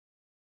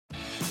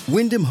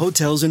Wyndham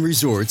Hotels and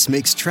Resorts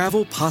makes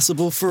travel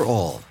possible for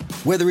all.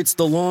 Whether it's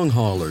the long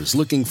haulers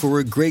looking for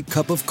a great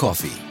cup of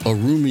coffee, a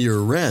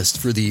roomier rest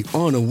for the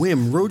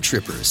on-a-whim road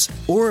trippers,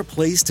 or a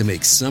place to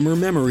make summer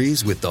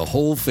memories with the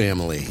whole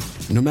family.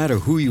 No matter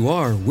who you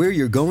are, where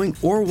you're going,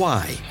 or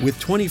why, with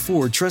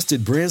 24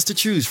 trusted brands to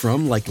choose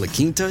from like La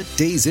Quinta,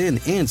 Days Inn,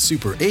 and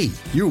Super 8,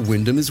 your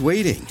Wyndham is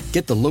waiting.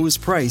 Get the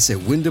lowest price at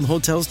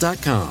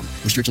WyndhamHotels.com.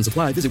 Restrictions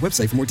apply. Visit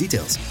website for more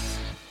details.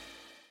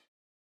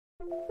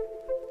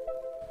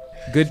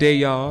 Good day,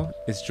 y'all.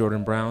 It's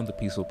Jordan Brown, the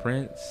Peaceful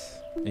Prince,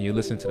 and you're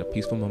listening to the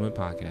Peaceful Moment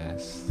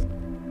Podcast.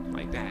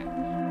 Like that.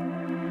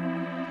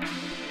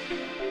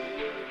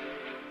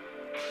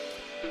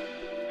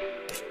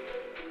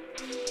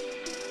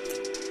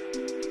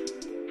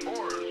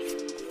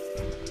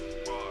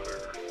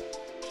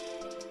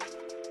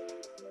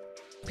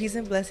 Peace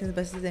and blessings,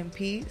 blessings and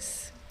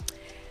peace.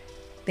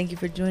 Thank you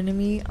for joining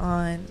me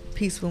on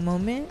Peaceful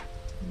Moment.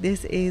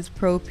 This is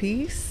Pro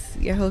Peace,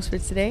 your host for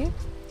today.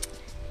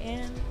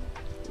 And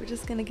we're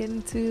just going to get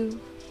into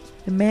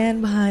the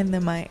man behind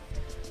the mic.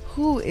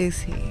 Who is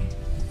he?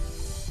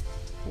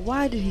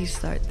 Why did he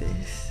start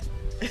this?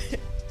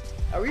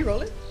 Are we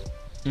rolling?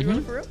 You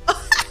rolling for real?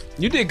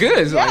 You did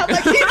good. Yeah, I'm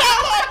like, keep going.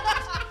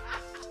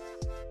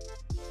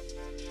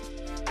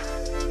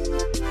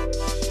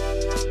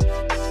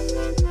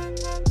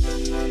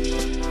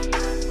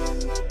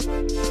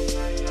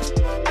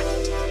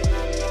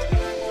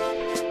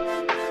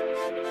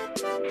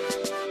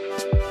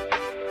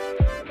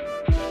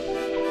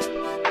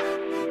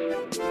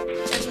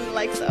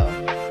 Like so.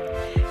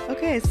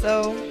 Okay,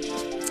 so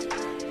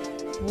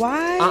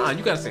why?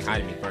 You gotta say hi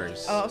to me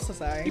first. Oh, I'm so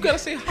sorry. You gotta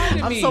say hi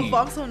to me.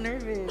 I'm so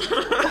nervous.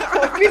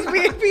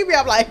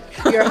 I'm like,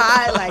 you're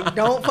high. Like,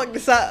 don't fuck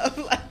this up.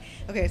 Like,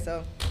 okay,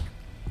 so,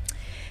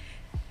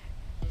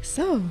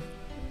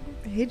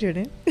 hey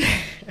Jordan.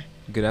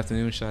 Good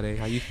afternoon, Sade.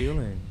 How you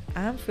feeling?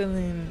 I'm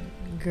feeling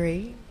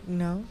great. You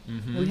know,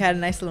 we had a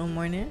nice little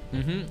morning.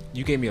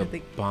 You gave me a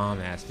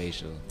bomb ass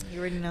facial.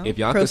 You already know. If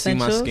y'all could see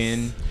my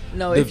skin,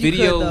 no, the if you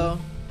video, could, though.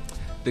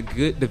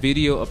 the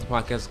video of the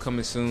podcast is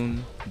coming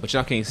soon. But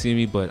y'all can't see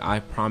me. But I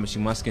promise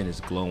you, my skin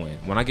is glowing.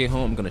 When I get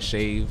home, I'm gonna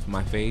shave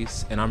my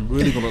face, and I'm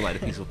really gonna look like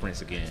the Peaceful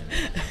Prince again.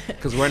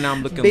 Because right now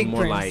I'm looking Big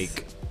more Prince.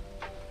 like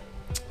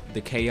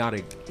the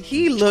chaotic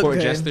court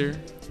jester.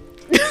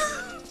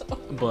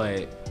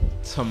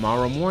 But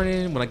tomorrow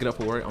morning, when I get up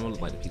for work, I'm gonna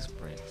look like the Peaceful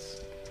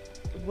Prince.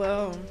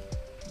 Well,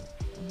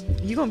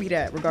 you're gonna be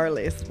that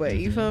regardless, but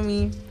you feel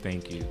me?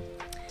 Thank you.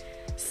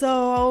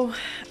 So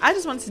I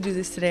just wanted to do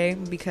this today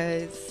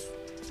because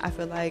I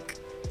feel like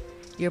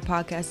your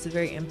podcast is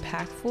very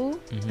impactful,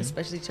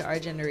 especially to our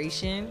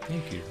generation.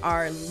 Thank you.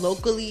 Our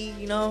locally,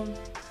 you know.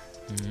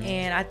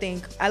 And I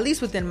think, at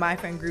least within my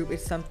friend group,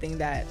 it's something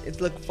that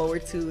it's looked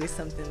forward to. It's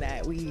something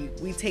that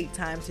we take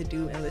time to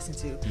do and listen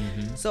to.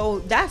 So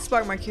that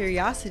sparked my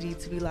curiosity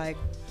to be like,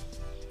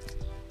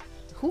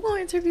 who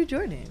gonna interview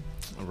Jordan?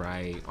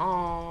 Right.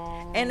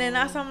 Aww. And then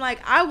I'm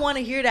like, I want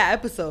to hear that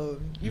episode.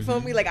 You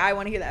feel me? Like, I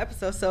want to hear that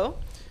episode. So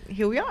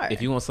here we are.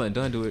 If you want something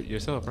done, do it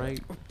yourself,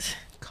 right?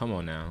 Come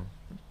on now.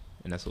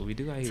 And that's what we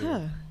do out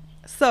here.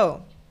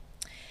 So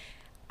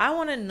I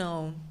want to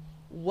know,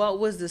 what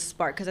was the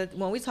spark? Because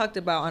when we talked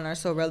about on our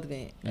So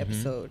Relevant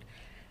episode,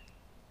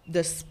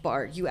 the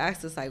spark, you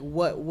asked us, like,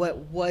 what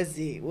was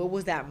it? What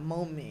was that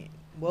moment?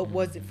 What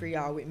was it for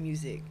y'all with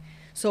music?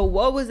 So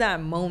what was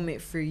that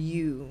moment for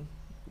you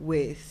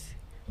with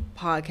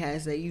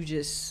podcast that you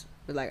just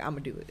were like, I'm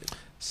gonna do it?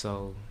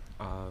 So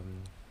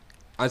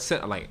I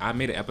said, like, I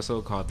made an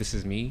episode called This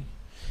Is Me,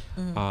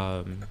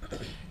 and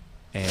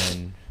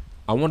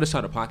I wanted to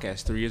start a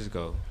podcast 3 years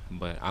ago,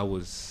 but I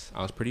was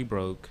pretty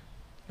broke.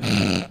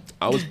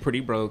 I was pretty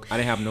broke. I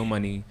didn't have no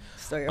money.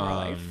 Story of my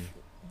life.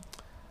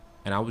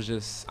 And I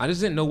just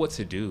didn't know what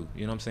to do.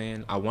 You know what I'm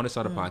saying? I wanted to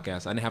start a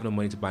podcast. I didn't have no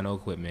money to buy no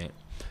equipment.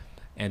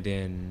 And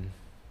then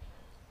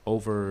I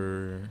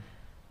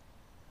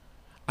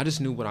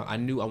just knew I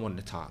knew I wanted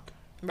to talk.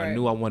 Right. I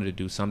knew I wanted to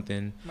do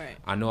something. Right.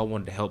 I knew I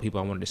wanted to help people.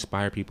 I wanted to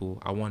inspire people.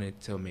 I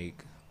wanted to make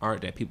art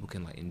that people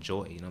can, like,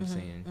 enjoy. You know what I'm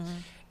saying?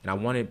 And I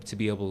wanted to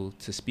be able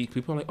to speak.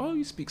 People are like, oh,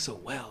 you speak so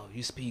well.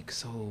 You speak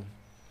so...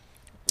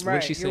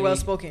 Right, you're well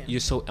spoken. You're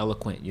so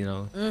eloquent, you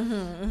know?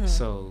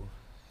 So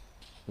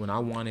when I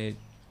wanted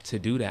to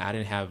do that, I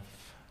didn't have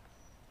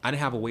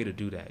a way to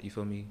do that. You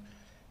feel me?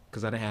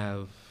 Because I didn't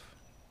have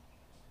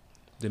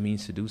the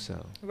means to do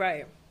so.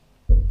 Right.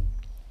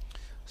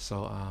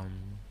 So,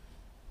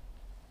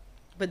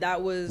 but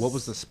that was... What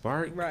was the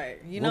spark?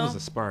 Right. What was the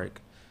spark?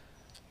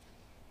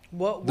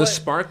 What? The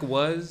spark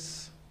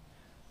was...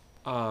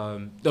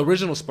 the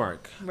original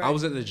spark. Right. I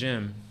was at the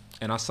gym,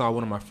 and I saw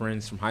one of my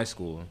friends from high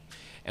school,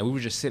 and we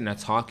were just sitting there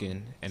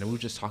talking, and we were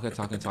just talking.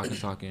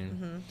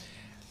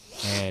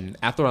 And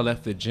after I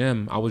left the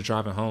gym, I was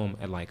driving home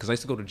at, like, because I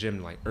used to go to the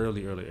gym, like,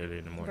 early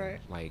in the morning, right.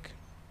 Like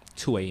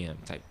 2 a.m.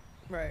 type.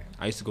 Right.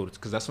 I used to go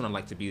because that's when I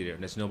like to be there.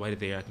 There's nobody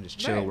there. I can just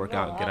chill, work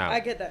out, and get out. I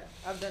get that.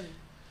 I've done it.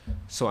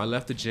 So I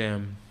left the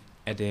gym,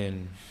 and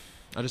then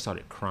I just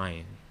started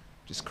crying.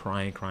 just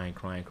crying.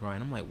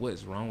 I'm like, what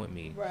is wrong with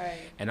me? Right.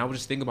 And I was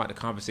just thinking about the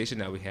conversation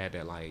that we had,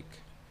 that like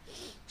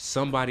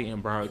somebody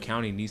in Broward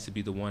County needs to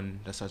be the one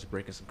that starts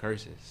breaking some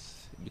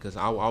curses, because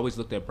I always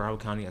looked at Broward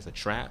County as a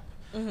trap.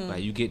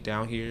 Like, you get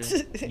down here,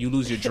 you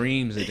lose your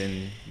dreams, and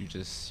then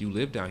you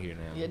live down here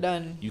now. You're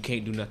done. You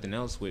can't do nothing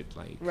else with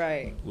like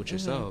with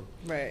yourself.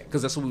 Right.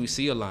 Because that's what we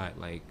see a lot.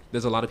 Like,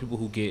 there's a lot of people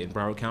who get in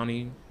Broward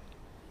County.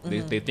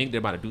 They think they're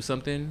about to do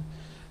something.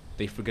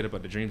 They forget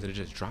about the dreams, and they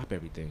just drop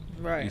everything.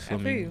 Right. You feel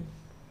me?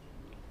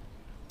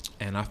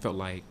 And I felt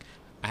like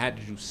I had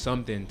to do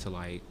something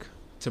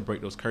to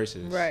break those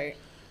curses. Right.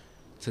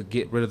 To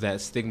get rid of that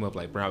stigma of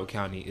like Broward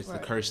County is the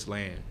cursed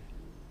land.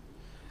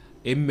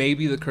 It may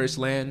be the cursed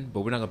land,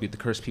 but we're not gonna be the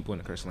cursed people in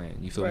the cursed land.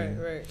 You feel me?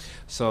 Right.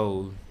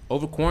 So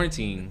over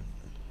quarantine,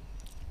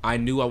 I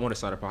knew I wanted to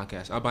start a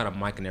podcast. I bought a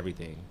mic and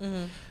everything.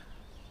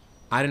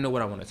 I didn't know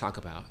what I wanted to talk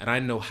about, and I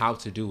didn't know how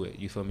to do it.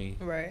 You feel me?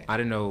 Right. I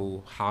didn't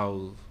know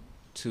how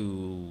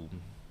to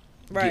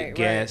get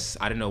guests.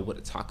 I didn't know what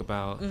to talk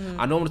about.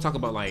 I know I want to talk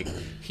about like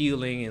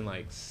healing and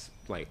like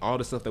all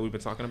the stuff that we've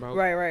been talking about.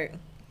 Right.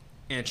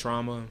 And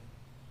trauma.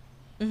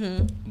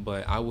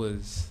 But I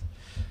was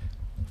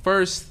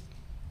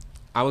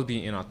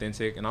being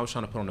inauthentic, and I was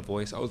trying to put on the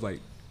voice. I was like,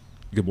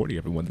 "Good morning,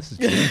 everyone. This is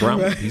Jim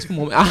Brown. He's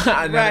from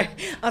right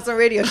on some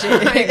radio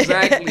shit."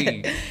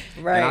 Exactly.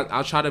 Right. And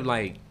I'll try to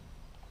like.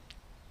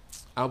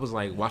 I was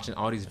like watching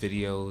all these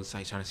videos,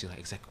 like trying to see like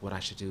exactly what I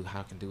should do, how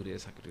I can do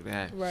this, how I can do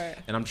that. Right.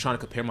 And I'm trying to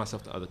compare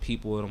myself to other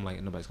people, and I'm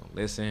like, nobody's gonna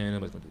listen,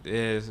 nobody's gonna do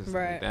this, and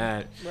like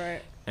that.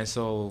 Right. And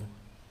so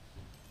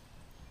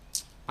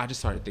I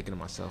just started thinking to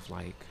myself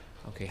like,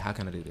 okay, how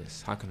can I do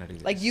this? How can I do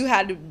this? Like, you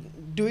had to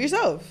do it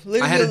yourself.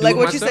 Literally, I had to do like it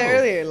what myself. you said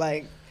earlier.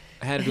 Like,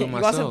 I had to do it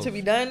myself. You want something to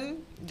be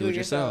done? Do it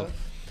yourself.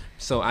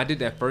 So I did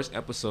that first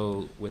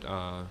episode with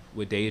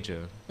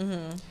Deja,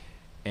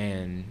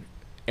 and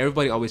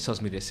everybody always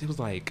tells me this. It was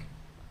like,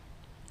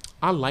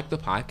 I like the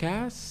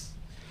podcast,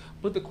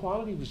 but the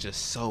quality was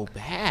just so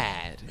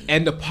bad,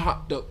 and the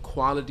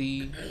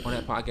quality on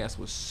that podcast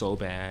was so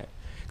bad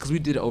because we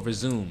did it over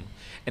Zoom,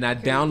 and I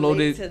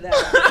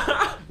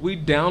downloaded. We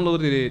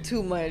downloaded it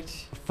too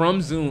much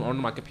from Zoom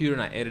onto my computer,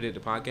 and I edited the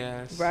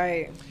podcast.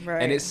 Right.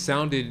 And it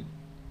sounded.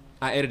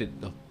 I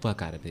edited the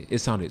fuck out of it. It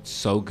sounded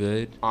so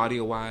good,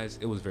 audio wise.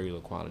 It was very low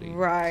quality.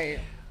 Right.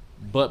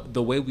 But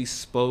the way we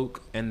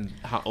spoke and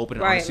how open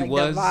and honest it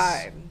was,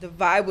 the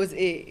vibe was it.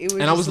 It was.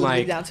 And I was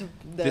like, down to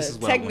the this is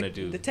what I want to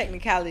do. The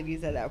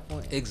technicalities at that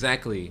point.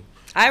 Exactly.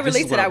 I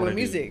relate to that with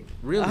music.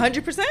 Really?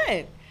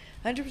 100%.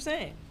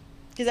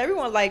 Because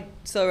everyone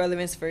liked So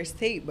Relevant's first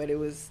tape, but it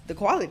was the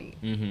quality.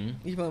 You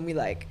feel me?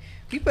 Like,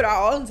 we put our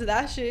all into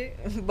that shit,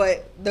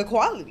 but the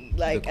quality.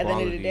 Like, at the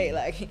end of the day,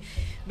 like,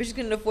 bitches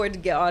couldn't afford to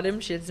get all them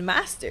shits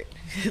mastered.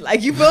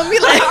 Like, you feel me?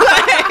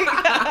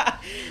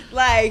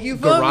 Like you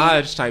feel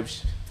garage me? Type.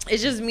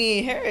 It's just me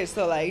and Harris,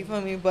 so like, you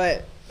feel me?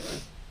 But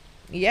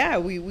yeah,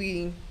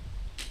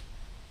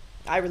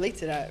 I relate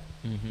to that.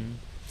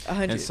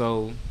 100. And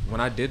so when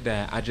I did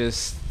that, I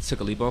just took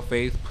a leap of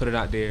faith, put it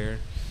out there,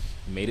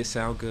 made it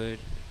sound good,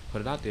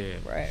 put it out there.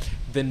 Right.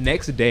 The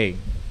next day,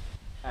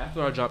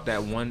 after I dropped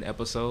that one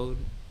episode,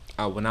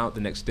 I went out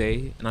the next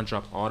day and I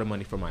dropped all the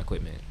money for my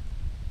equipment.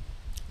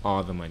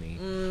 All the money.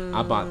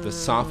 I bought the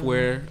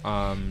software.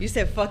 You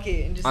said fuck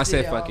it. And just I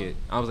said fuck it.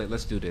 I was like,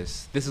 let's do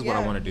this. This is what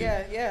I want to do.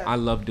 Yeah. I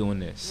love doing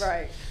this.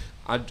 Right.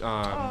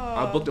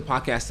 I booked the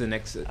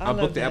podcast I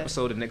booked the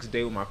episode the next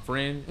day with my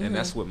friend, and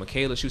that's what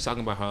Michaela. She was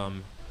talking about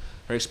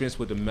her experience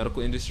with the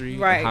medical industry,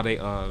 and how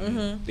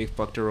they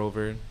fucked her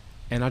over.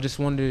 And I just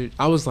wondered.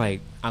 I was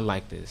like, I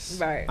like this.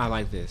 Right. I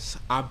like this.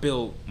 I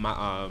built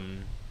my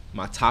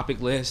my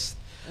topic list.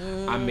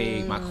 I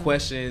made my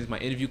questions, my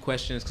interview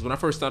questions, because when I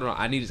first started out,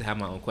 I needed to have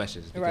my own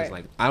questions because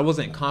like I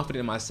wasn't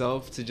confident in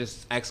myself to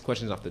just ask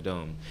questions off the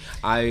dome.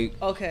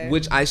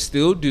 Which I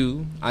still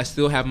do. I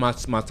still have my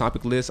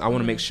topic list. I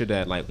want to make sure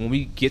that like when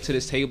we get to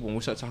this table, when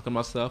we start talking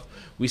about stuff,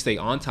 we stay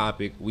on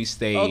topic. We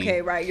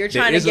stay right. You're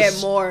trying to get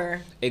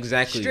more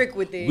exactly strict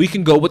with it. We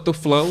can go with the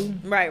flow,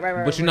 right.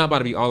 But you're not about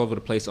to be all over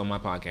the place on my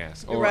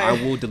podcast, or I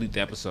will delete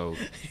the episode.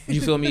 You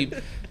feel me?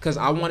 Because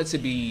I want it to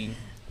be.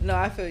 No,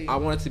 I feel you. I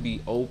want it to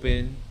be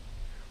open,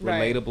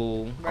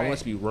 relatable. I want it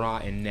to be raw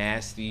and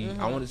nasty.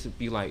 I want it to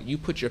be like you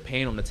put your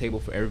pain on the table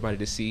for everybody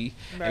to see,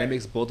 and it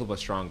makes both of us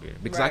stronger.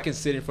 Because I can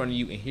sit in front of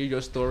you and hear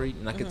your story,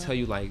 and I can tell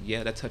you like,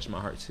 yeah, that touched my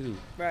heart too.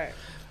 Right.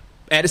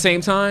 At the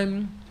same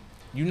time,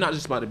 you're not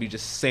just about to be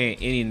just saying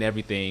any and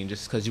everything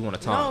just because you want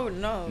to talk.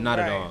 No, not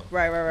at all.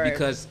 Right.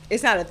 Because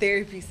it's not a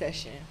therapy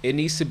session. It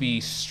needs to be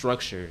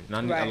structured,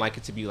 and I like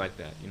it to be like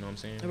that. You know what I'm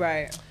saying?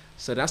 Right.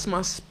 So that's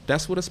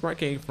where the spark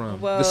came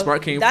from. Well, the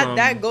spark came from.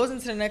 That goes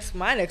into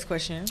my next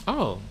question.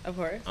 Oh. Of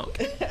course.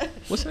 Okay.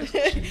 What's the next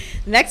question?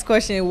 Next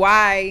question,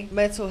 why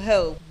mental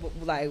health?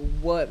 Like,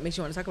 what makes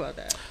you want to talk about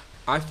that?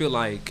 I feel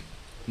like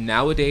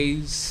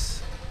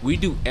nowadays we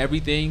do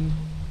everything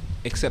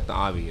except the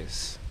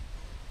obvious.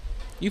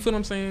 You feel what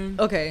I'm saying?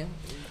 Okay.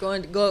 Go a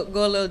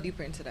little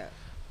deeper into that.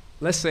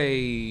 Let's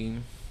say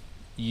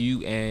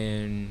you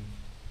and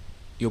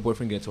your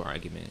boyfriend get into an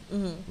argument,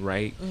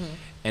 right?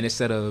 And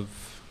instead of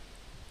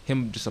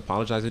him just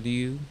apologizing to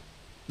you,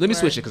 let me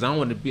switch it because I don't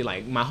want to be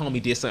like my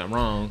homie did something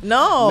wrong.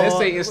 No. Let's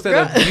say instead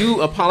of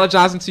you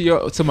apologizing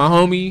to my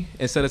homie,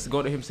 instead of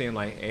going to him saying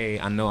like, "Hey,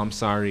 I know I'm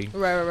sorry."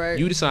 Right.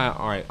 You decide,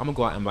 all right, I'm gonna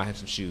go out and buy him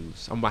some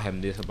shoes. I'm gonna buy him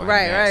this, I'm gonna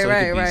buy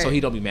him that, so he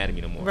don't be mad at me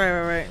no more.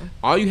 Right.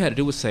 All you had to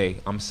do was say,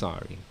 "I'm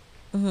sorry.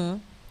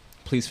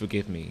 Please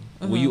forgive me.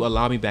 Will you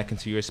allow me back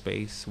into your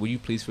space? Will you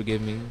please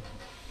forgive me?"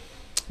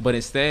 But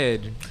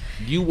instead,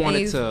 you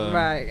wanted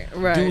to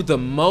do the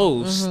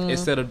most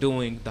instead of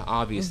doing the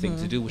obvious thing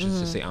to do, which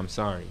is to say, "I'm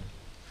sorry."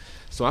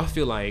 So I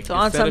feel like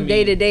on some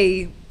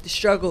day-to-day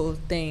struggle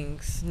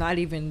things, not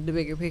even the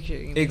bigger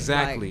picture.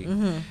 Exactly.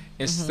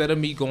 Instead of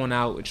me going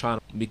out and trying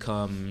to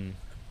become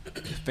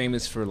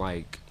famous for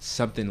like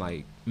something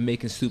like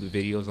making stupid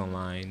videos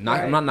online.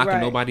 I'm not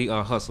knocking nobody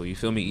hustle. You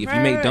feel me? If you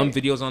make dumb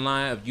videos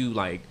online, if you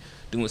like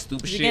doing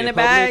stupid shit in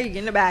public, you're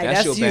in the bag.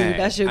 That's your you. bag.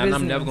 That's your and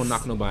business. I'm never gonna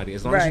knock nobody.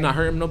 As long as you're not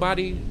hurting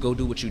nobody, go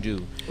do what you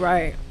do.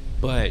 Right.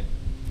 But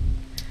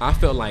I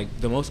felt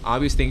like the most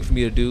obvious thing for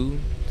me to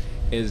do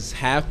is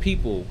have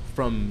people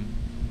from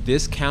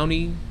this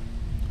county,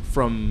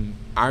 from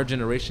our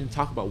generation,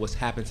 talk about what's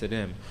happened to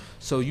them,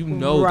 so you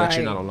know that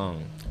you're not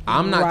alone.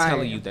 I'm not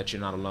telling you that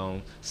you're not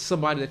alone.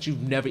 Somebody that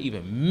you've never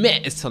even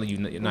met is telling you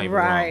you're not even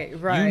wrong.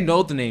 Right. You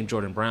know the name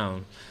Jordan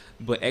Brown,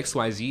 but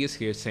XYZ is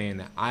here saying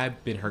that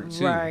I've been hurt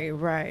too.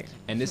 Right.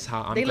 And this is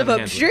how I'm They gonna live up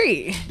the handle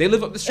street. They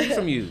live up the street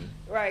from you.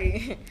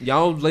 Right.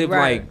 Y'all live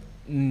like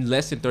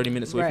less than 30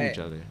 minutes away from each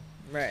other.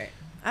 Right.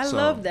 I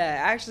love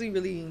that. I actually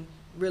really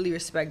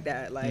respect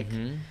that. Like,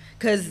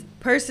 because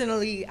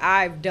personally,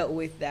 I've dealt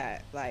with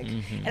that. Like,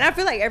 and I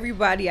feel like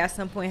everybody at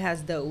some point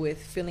has dealt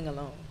with feeling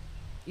alone.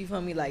 You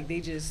feel me? Like,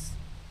 they just,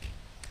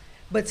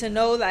 but to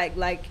know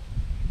like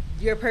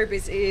your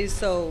purpose is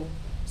so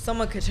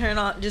someone could turn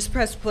on, just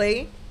press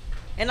play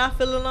and not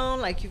feel alone.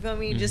 Like, you feel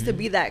me? Just to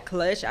be that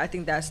clutch. I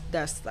think that's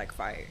like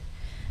fire.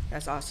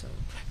 That's awesome.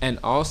 And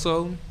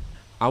also,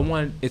 I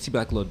want it to be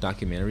like a little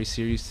documentary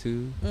series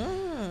too.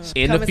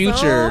 In the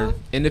future,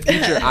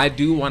 I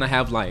do want to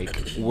have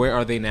like, where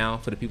are they now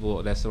for the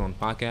people that's on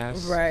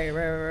podcasts? Right.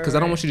 Because I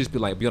don't want you to just be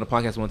on a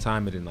podcast one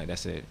time and then like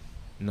that's it.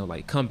 No,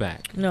 like come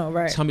back. No,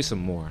 right. Tell me some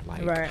more.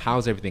 Like,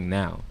 how's everything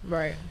now?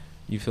 Right.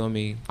 You feel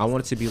me? I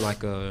want it to be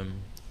like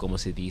como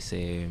se dice,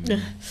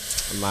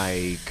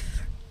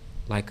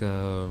 like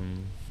a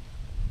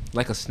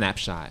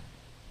snapshot.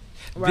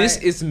 Right. This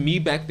is me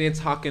back then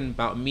talking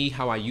about me,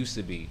 how I used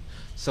to be.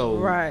 So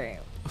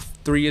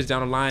 3 years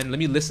down the line, let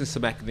me listen to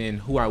back then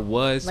who I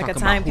was, like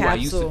talking a time about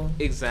who capsule. I used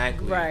to.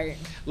 Exactly. Right.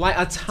 Like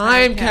a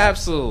time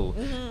capsule.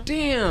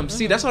 Damn.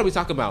 See, that's what we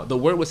talk about. The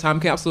word was time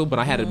capsule, but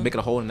I had to make it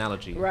a whole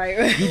analogy.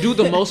 Right. You do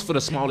the most for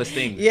the smallest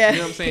things. Yeah. You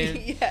know what I'm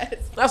saying? Yes.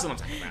 That's what I'm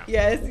talking about.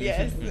 Yes.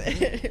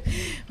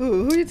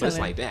 Who you telling? But it's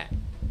like that.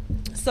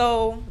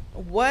 So,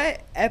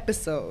 what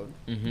episode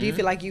do you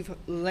feel like you've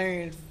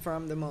learned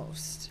from the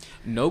most?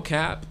 No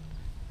cap.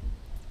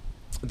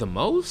 The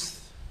most?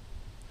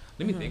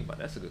 Let me think about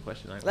that. That's a good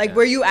question. Like,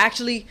 where you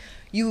actually,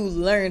 you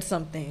learned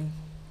something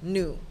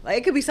new. Like,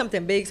 it could be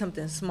something big,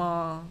 something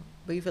small,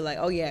 but you feel like,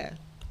 oh yeah,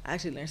 I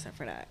actually learned something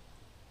from that.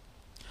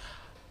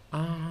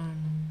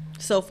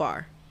 So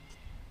far.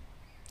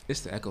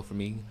 It's the echo for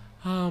me.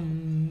 I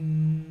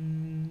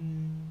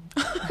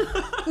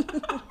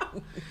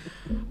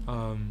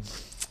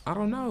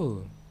don't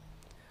know.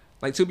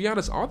 Like, to be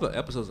honest, all the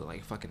episodes are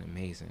like fucking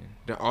amazing.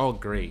 They're all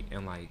great,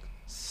 and like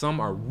some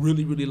are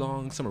really, really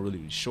long, some are really,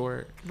 really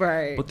short.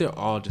 Right. But they're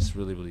all just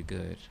really, really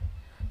good.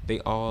 They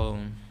all.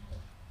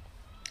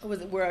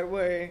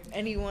 Were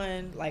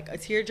anyone like a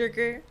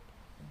tearjerker?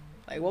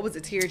 Like, what was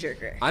a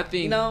tearjerker? I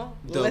think my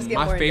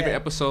favorite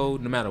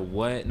episode, no matter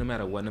what,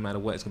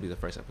 it's gonna be the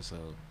first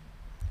episode.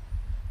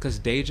 Cause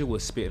Deja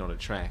was spitting on the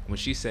track when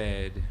she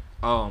said,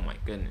 "Oh my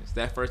goodness,"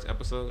 that first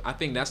episode. I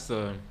think that's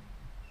the.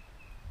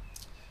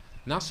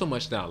 Not so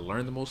much that I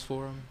learned the most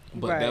for him,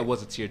 but that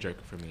was a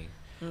tearjerker for me.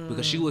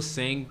 Because she was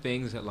saying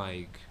things that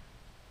like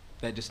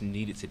that just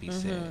needed to be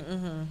said.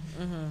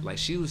 Like,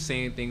 she was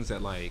saying things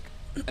that like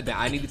that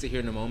I needed to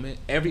hear in the moment.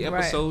 Every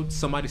episode,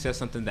 somebody says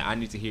something that I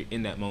need to hear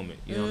in that moment.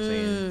 You know what I'm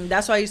saying?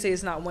 That's why you say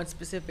it's not one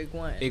specific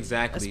one.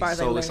 Exactly.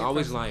 So it's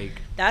always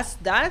like that's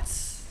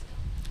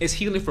it's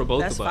healing for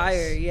both of us. That's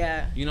fire.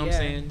 Yeah. You know what I'm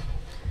saying?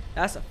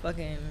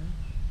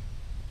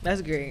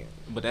 That's great.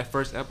 But that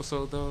first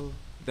episode though,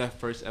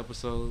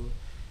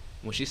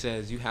 when she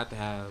says you have to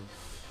have.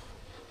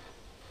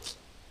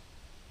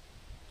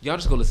 Y'all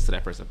just go listen to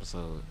that first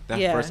episode. That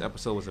first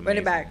episode was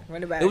amazing.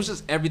 Run it back. It was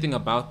just everything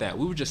about that.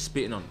 We were just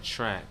spitting on the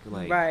track.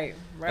 Like, right.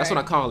 That's what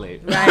I call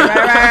it.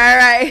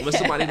 Right. When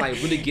somebody like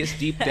really gets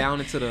deep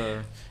down into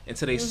their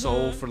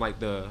soul for like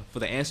for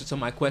the answer to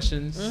my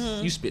questions,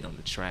 you spit on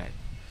the track.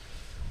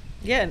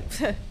 Yeah.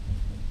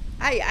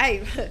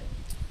 I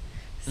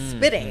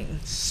spitting.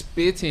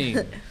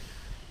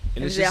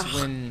 And it's just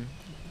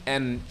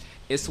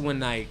when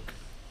like.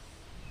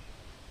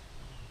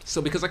 So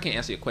because I can't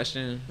answer your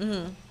question,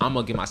 I'm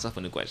gonna give myself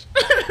a new question.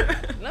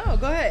 No,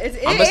 go ahead.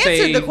 It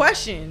answered the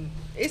question.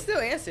 It still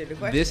answered the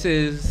question. This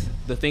is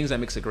the things that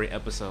makes a great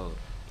episode.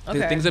 Okay.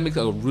 The things that make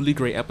a really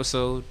great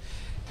episode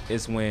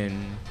is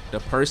when the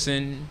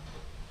person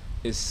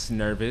is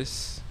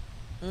nervous,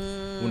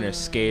 when they're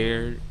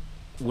scared,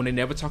 when they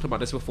never talked about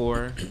this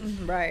before.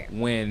 Right.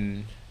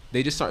 When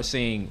they just start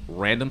saying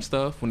random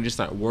stuff, when they just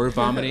start word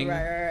vomiting.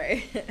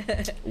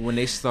 right. When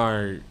they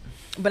start,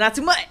 but not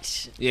too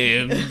much.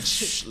 Yeah,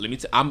 let me.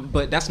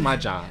 But that's my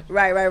job.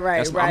 Right.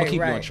 That's right. I'm gonna keep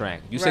you on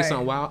track. You say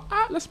something wild,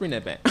 let's bring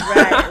that back.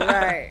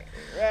 Right.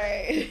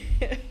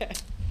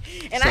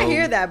 And so, I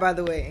hear that, by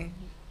the way.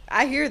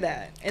 I hear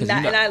that, and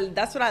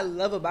that's what I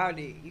love about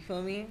it. You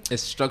feel me?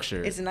 It's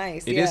structured. It's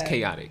nice. It is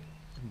chaotic,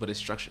 but it's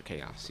structured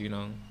chaos. You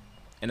know,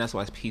 and that's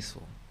why it's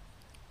peaceful.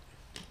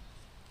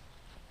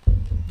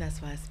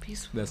 That's why it's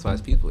peaceful. That's why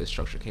it's peaceful. It's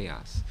structured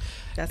chaos.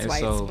 That's why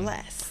it's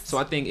blessed. So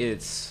I think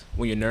it's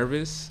when you're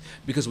nervous,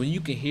 because when you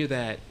can hear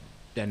that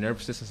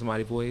nervousness in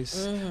somebody's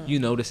voice, you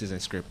know this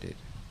isn't scripted.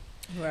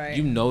 Right.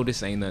 You know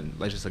this ain't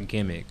like just a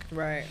gimmick.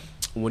 Right.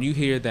 When you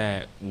hear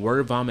that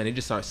word vomit, they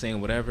just start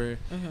saying whatever.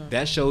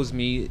 That shows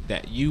me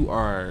that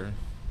you're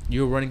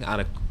running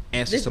out of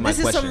answers to my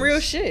questions. This is some real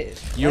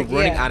shit. You're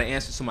running out of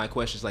answers to my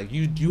questions. Like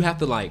you have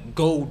to like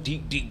go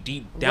deep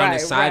down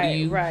inside of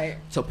you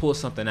to pull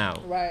something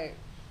out. Right.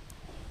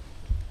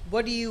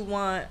 What do you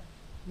want?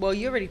 Well,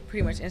 you already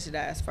pretty much answered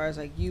that as far as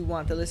like you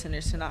want the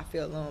listeners to not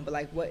feel alone. But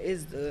like, what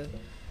is the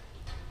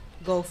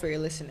goal for your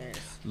listeners?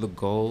 The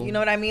goal? You know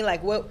what I mean?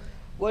 Like, what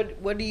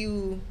do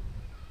you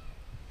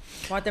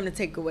want them to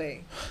take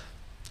away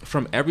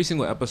from every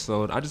single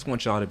episode? I just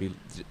want y'all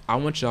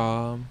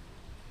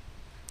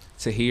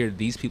to hear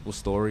these people's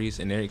stories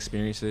and their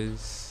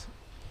experiences,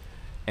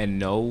 and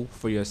know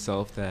for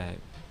yourself that,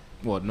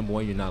 well, number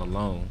one, you're not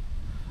alone,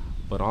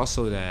 but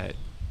also that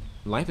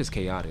life is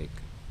chaotic.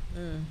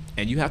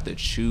 And you have to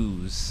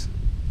choose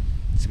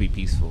to be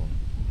peaceful.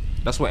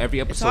 That's why every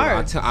episode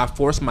I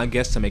force my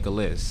guests to make a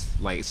list.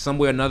 Like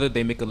somewhere or another,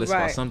 they make a list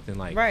about something.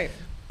 Like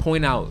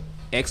point out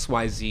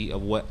XYZ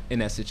of what in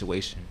that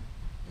situation.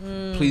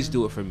 Please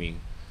do it for me,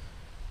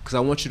 because I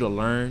want you to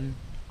learn.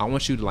 I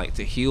want you to like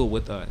to heal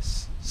with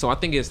us. So I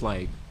think it's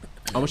like,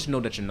 I want you to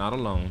know that you're not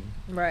alone.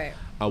 Right.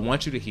 I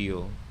want you to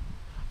heal.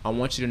 I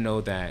want you to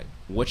know that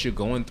what you're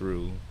going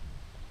through,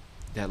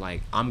 that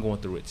like I'm going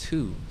through it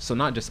too. So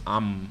not just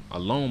I'm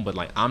alone, but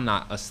like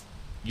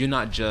you're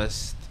not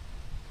just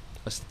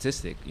a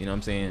statistic. You know what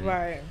I'm saying?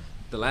 Right.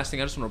 The last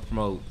thing, I just want to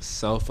promote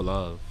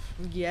self-love.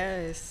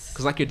 Yes.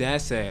 Because like your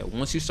dad said,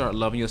 once you start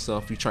loving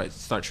yourself, you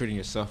start treating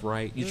yourself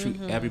right, you treat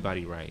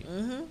everybody right.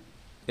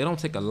 It don't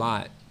take a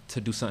lot to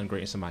do something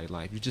great in somebody's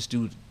life. You just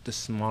do the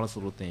smallest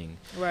little thing.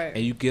 Right.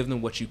 And you give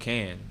them what you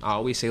can. I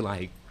always say,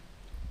 like,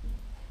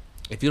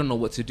 if you don't know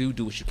what to do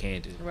what you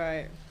can do.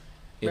 Right.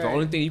 If the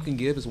only thing you can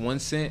give is 1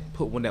 cent,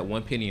 put that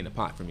 1 penny in the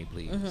pot for me,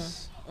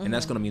 please. And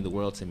that's going to mean the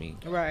world to me.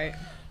 Right.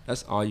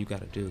 That's all you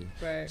got to do.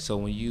 Right. So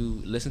when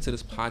you listen to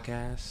this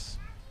podcast,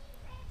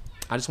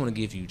 I just want to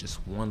give you just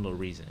one little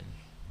reason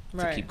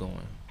to keep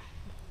going.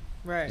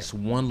 Right. Just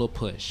one little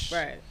push.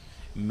 Right.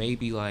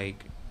 Maybe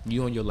like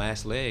you on your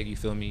last leg, you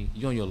feel me?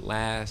 You on your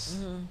last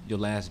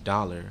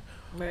dollar.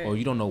 Right. Or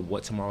you don't know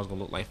what tomorrow's going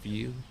to look like for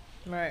you.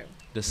 Right.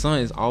 The sun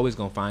is always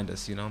going to find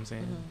us, you know what I'm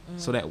saying?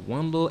 So that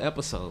one little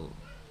episode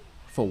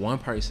for one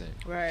person.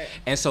 Right.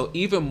 And so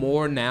even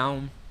more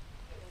now,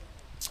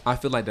 I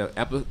feel like the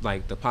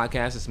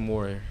podcast is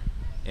more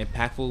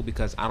impactful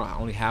because I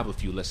only have a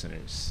few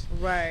listeners.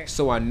 Right.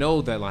 So I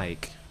know that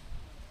like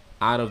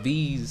out of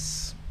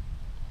these,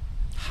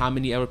 how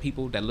many ever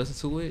people that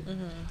listen to it,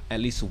 at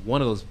least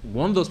one of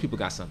those people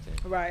got something.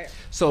 Right.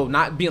 So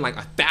not being like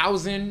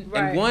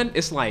 1,001,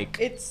 it's like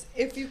it's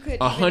if you could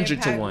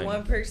 100 to 1.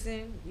 One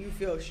person, you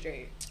feel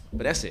straight.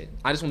 But that's it.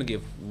 I just want to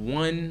give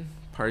one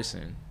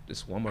person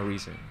just one more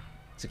reason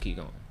to keep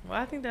going. Well,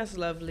 I think that's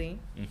lovely.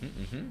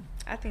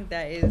 I think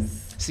that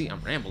is. See,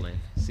 I'm rambling.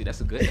 See, that's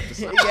a good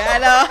episode. Yeah,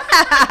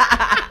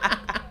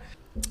 I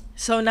know.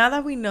 So now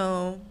that we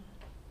know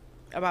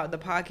about the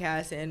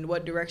podcast and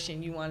what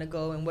direction you want to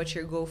go and what's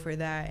your goal for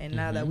that, and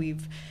now that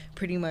we've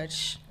pretty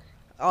much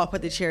all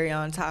put the cherry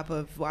on top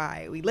of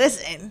why we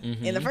listen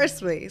in the first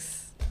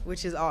place,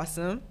 which is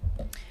awesome.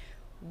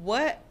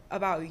 What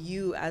about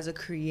you as a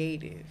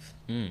creative?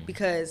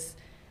 Because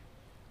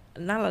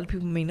not a lot of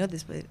people may know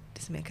this, but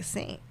this man can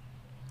sing.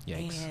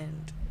 Yikes.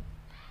 And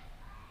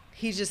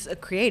he's just a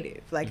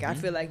creative. Like, I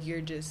feel like you're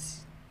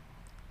just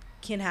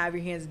can have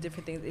your hands in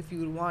different things if you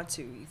would want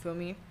to. You feel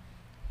me?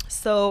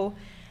 So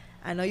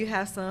I know you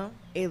have some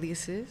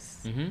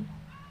aliases.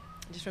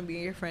 Just from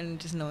being your friend and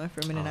just knowing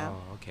for a minute now.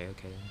 Oh, okay.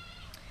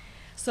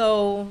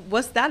 So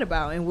what's that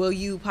about? And will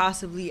you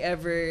possibly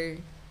ever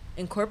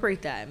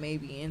incorporate that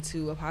maybe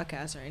into a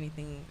podcast or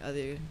anything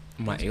other?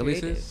 My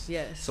aliases?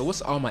 Yes. So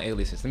what's all my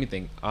aliases? Let me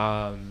think.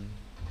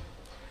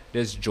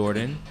 There's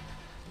Jordan.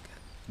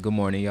 Good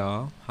morning,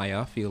 y'all. How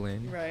y'all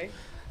feeling? Right.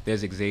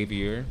 There's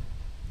Xavier.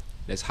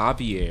 There's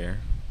Javier.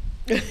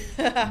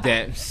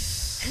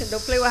 That's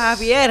don't play with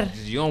Javier.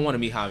 You don't want to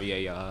meet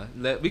Javier, y'all.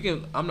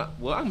 I'm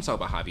gonna talk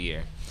about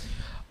Javier.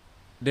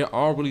 They're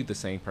all really the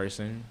same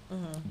person,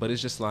 but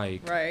it's just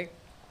like right.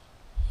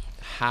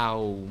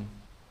 how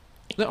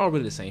they're all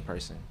really the same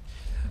person,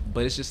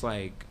 but it's just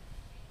like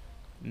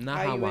not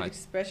how you would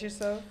express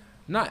yourself.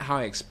 Not how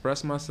I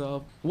express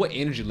myself, what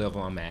energy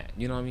level I'm at.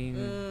 You know what I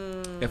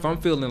mean? If I'm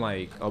feeling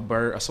like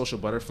a social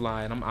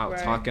butterfly, and I'm out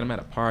talking, I'm at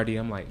a party,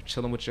 I'm like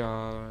chilling with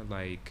y'all,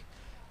 like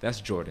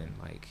that's Jordan.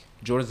 Like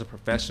Jordan's a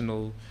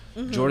professional.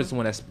 Jordan's the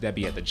one that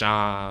be at the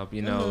job.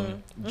 You know,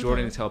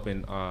 Jordan is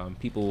helping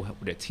people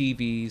with their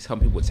TVs,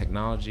 helping people with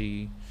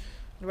technology.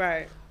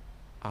 Right.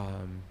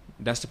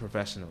 That's the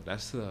professional.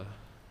 That's the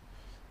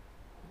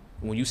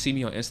when you see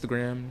me on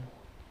Instagram,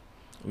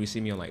 when you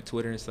see me on like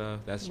Twitter and stuff,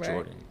 that's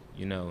Jordan.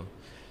 You know,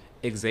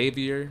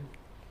 Xavier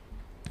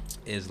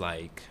is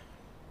like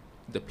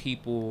the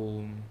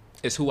people.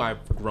 It's who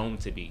I've grown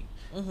to be,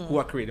 who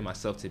I created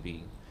myself to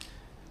be.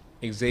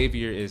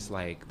 Xavier is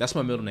like that's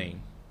my middle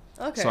name.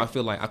 Okay. So I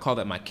feel like I call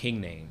that my king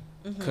name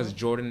because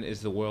Jordan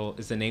is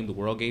the name the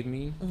world gave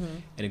me,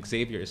 and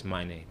Xavier is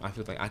my name. I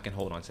feel like I can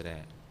hold on to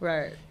that.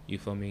 Right. You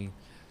feel me?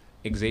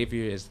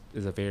 Xavier is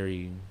a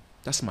very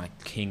that's my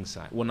king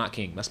side. Well, not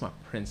king. That's my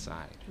prince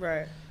side.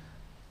 Right.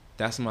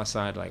 That's my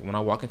side. Like when I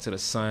walk into the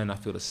sun, I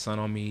feel the sun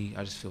on me.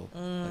 I just feel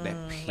like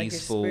that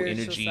peaceful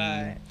energy,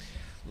 side.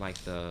 Like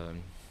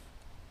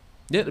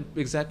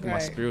exactly my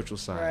spiritual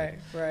side.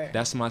 Right.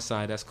 That's my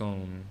side. That's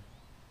going.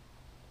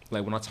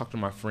 Like when I talk to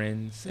my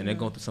friends and they're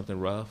going through something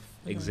rough,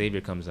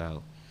 Xavier comes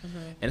out,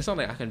 and it's not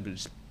like I can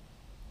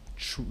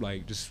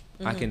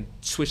I can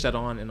switch that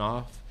on and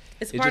off.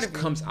 It just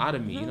comes out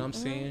of me. You know what I'm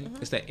saying?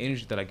 It's that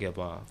energy that I give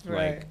off.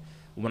 Right. Like.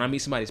 When I meet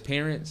somebody's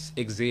parents,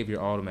 Xavier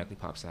automatically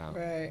pops out.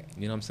 Right.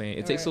 You know what I'm saying?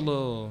 It takes a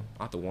little,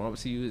 I have to warm up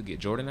to you to get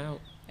Jordan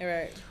out.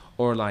 Right.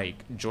 Or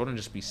like Jordan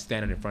just be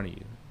standing in front of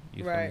you.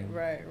 Right.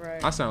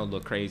 I sound a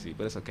little crazy,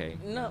 but it's okay.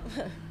 No.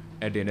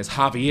 And then it's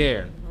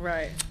Javier.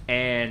 Right.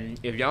 And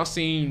if y'all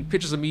seen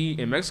pictures of me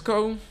in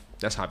Mexico,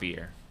 that's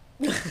Javier.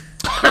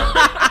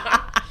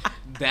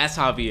 That's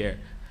Javier.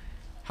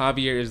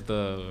 Javier is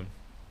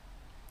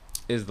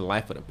the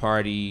life of the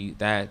party.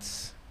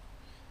 That's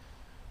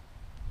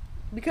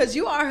because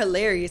you are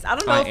hilarious. I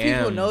don't know if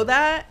people know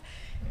that.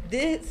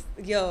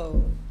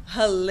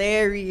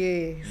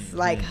 Hilarious.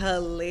 Like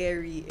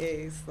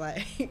hilarious.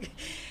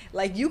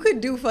 Like you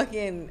could do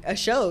fucking a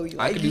show.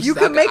 Like you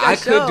could make a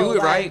show. I could do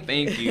it right.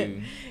 Thank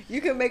you.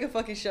 You could make a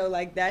fucking show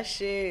like that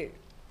shit.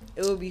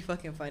 It would be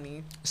fucking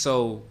funny.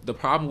 So the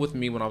problem with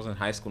me when I was in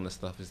high school and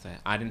stuff is that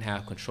I didn't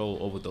have control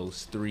over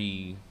those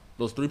three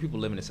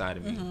people living inside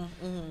of me.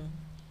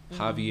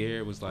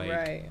 Javier was like.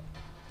 Right.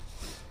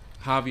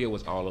 Javier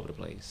was all over the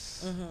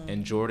place,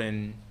 and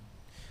Jordan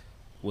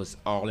was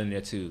all in there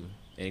too,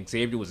 and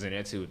Xavier was in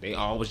there too. They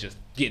all was just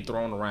getting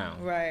thrown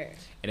around, right?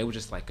 And they were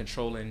just like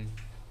controlling,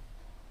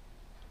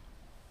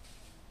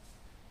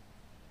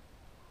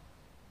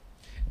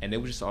 and they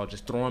were just all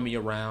just throwing me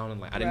around, and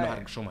like I didn't know how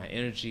to control my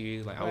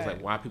energy. Like I was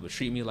like, why people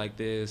treat me like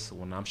this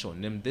when I'm showing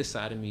them this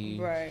side of me,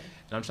 right?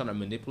 And I'm trying to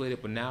manipulate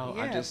it, but now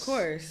I just, of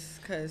course,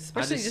 because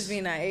especially just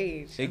being that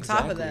age. Exactly.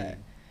 On top of that,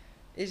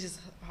 it's just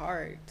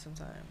hard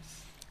sometimes.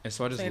 And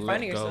so I just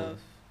let go. Yourself.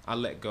 I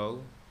let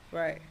go.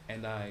 Right.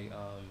 And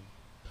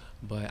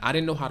but I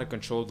didn't know how to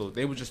control those.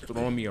 They were just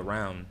throwing me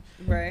around.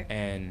 Right.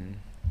 And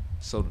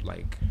so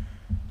like,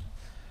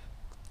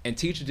 and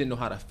teachers didn't know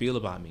how to feel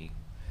about me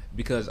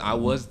because I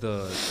was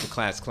the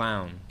class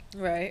clown.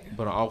 Right.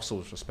 But I also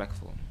was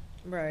respectful.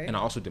 Right. And I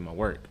also did my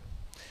work.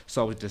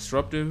 So I was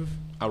disruptive.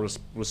 I was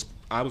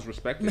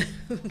respected.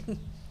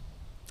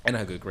 And I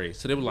had good grades.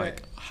 So they were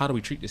like, how do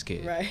we treat this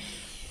kid? Right.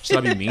 Should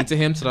I be mean to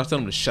him? Should I tell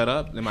him to shut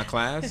up in my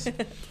class?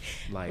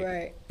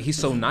 Like, he's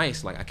so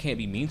nice. Like, I can't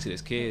be mean to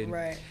this kid.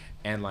 Right.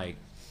 And, like,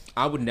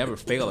 I would never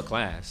fail a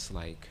class.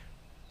 Like,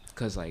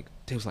 because, like,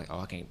 they was like, oh,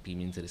 I can't be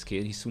mean to this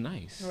kid. He's too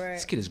nice. Right.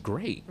 This kid is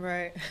great.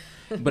 Right.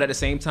 But at the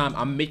same time,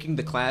 I'm making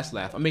the class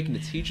laugh. I'm making the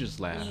teachers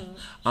laugh.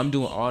 I'm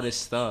doing all this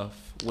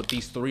stuff with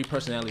these three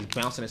personalities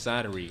bouncing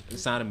inside of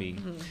me.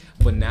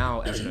 But now,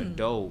 as an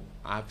adult,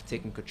 I've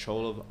taken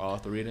control of all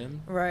three of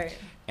them. Right.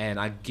 And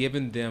I've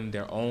given them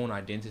their own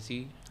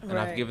identity. And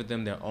I've given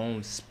them their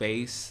own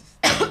space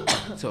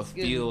to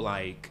feel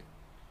like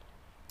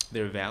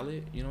they're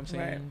valid. You know what I'm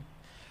saying? Right.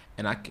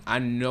 And I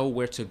know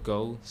where to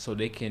go so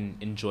they can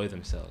enjoy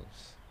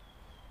themselves.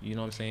 You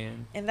know what I'm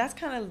saying? And that's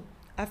kind of,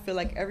 I feel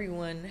like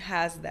everyone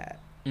has that.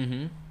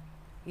 You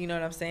know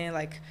what I'm saying?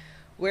 Like,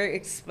 we're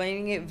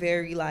explaining it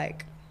very,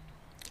 like,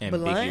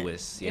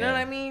 ambiguous. Blunt, you know what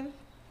I mean?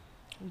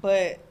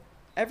 But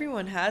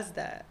everyone has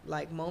that,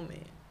 like,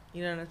 moment.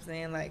 You know what I'm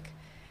saying? Like,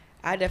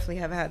 I definitely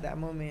have had that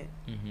moment,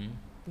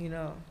 you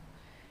know.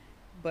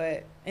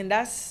 But, and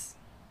that's,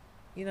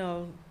 you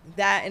know,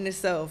 that in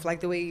itself, like,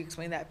 the way you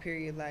explain that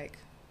period, like,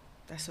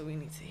 that's what we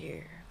need to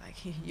hear. Like,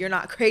 you're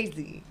not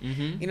crazy.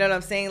 You know what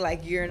I'm saying?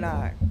 Like, you're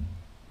not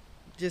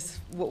just,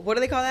 what do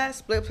they call that?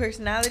 Split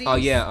personality? Oh,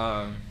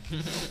 yeah.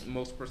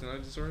 Most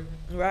personality disorder?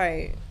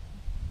 Right.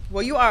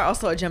 Well, you are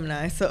also a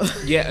Gemini, so.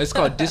 Yeah, it's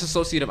called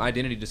dissociative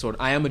identity disorder.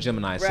 I am a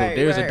Gemini, so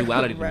there's a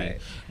duality to me.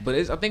 But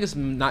I think it's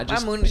not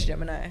just. My moon is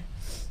Gemini.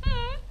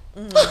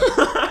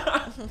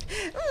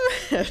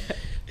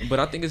 But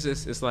I think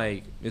it's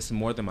like it's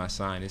more than my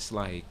sign. It's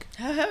like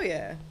hell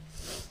yeah,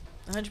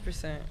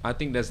 100%. I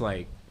think that's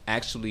like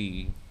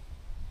actually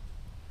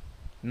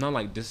not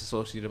like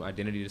dissociative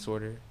identity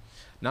disorder,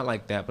 not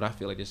like that. But I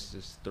feel like there's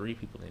just 3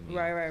 people in me.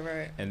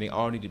 Right. And they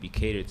all need to be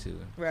catered to.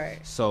 Right.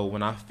 So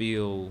when I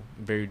feel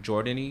very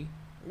Jordan-y,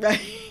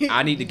 right,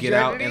 I need to get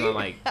out and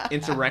like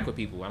interact with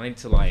people. I need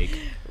to like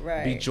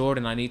be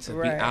Jordan. I need to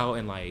be out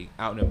and like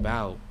out and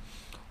about.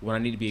 When I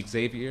need to be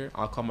Xavier,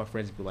 I'll call my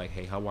friends and be like,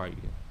 "Hey, how are you?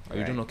 Are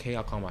you doing okay?"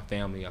 I'll call my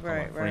family. I'll call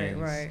my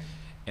friends.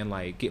 And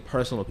like get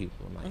personal with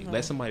people. And, like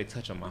let somebody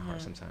touch on my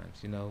heart sometimes,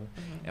 you know.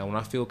 And when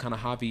I feel kind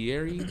of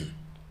Javier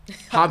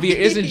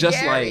isn't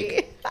just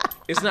like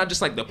it's not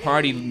just like the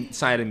party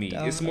side of me.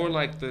 It's more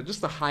like just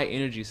the high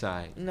energy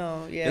side.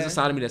 No, yeah. There's a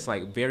side of me that's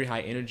like very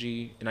high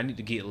energy, and I need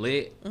to get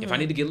lit. If I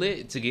need to get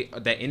lit to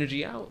get that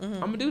energy out, I'm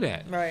gonna do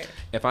that. Right.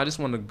 If I just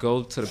want to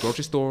go to the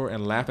grocery store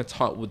and laugh and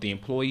talk with the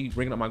employee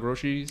bringing up my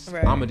groceries,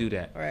 I'm gonna do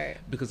that. Right.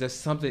 Because there's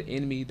something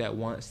in me that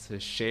wants to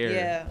share.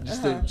 Yeah.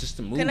 Just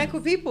to move. Connect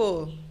with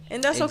people.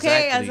 And that's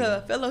okay as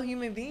a fellow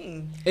human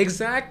being.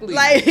 Exactly.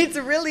 Like, it's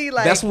really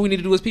like... That's what we need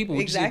to do as people.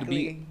 We just need to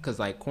be... Because,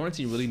 like,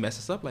 quarantine really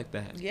messes us up like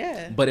that.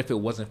 Yeah. But if it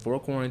wasn't for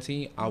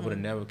quarantine, I would have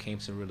never came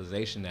to the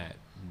realization that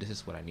this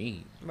is what I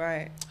need.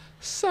 Right.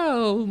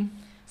 So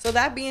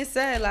that being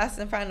said, last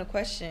and final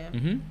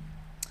question.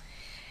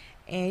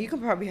 And you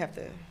can probably have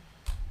to...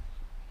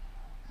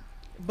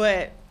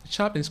 But...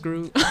 Chopped and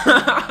screwed.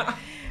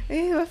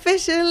 We've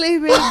officially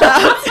been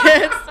chopped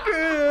and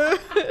screwed.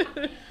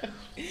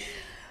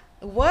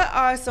 What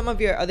are some of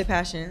your other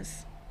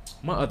passions?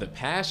 My other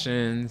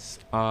passions,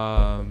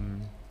 Like,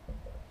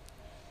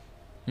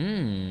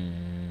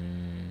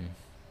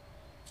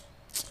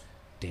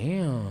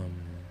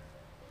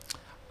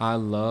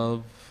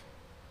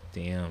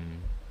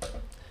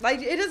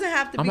 it doesn't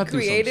have to be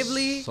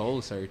creatively.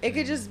 Soul searching. It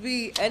could just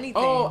be anything.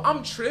 Oh,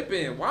 I'm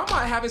tripping. Why am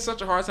I having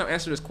such a hard time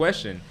answering this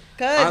question?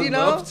 Because, I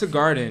love to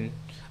garden.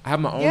 I have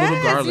my own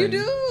little garden. Yes, you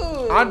do.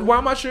 Why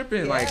am I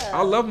tripping? Yeah. Like,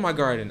 I love my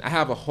garden. I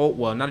have a whole...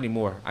 Well, not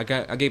anymore. I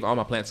gave all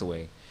my plants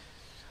away.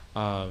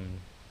 I'm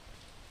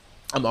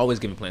always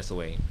giving plants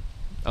away.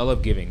 I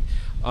love giving.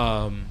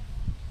 I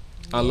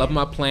love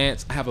my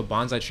plants. I have a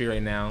bonsai tree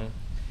right now.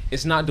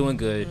 It's not doing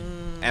good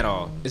at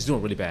all. It's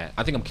doing really bad.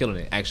 I think I'm killing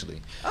it,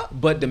 actually. Oh.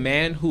 But the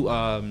man who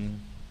I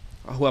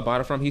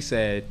bought it from, he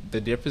said the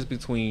difference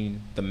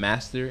between the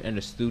master and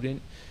the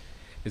student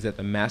is that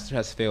the master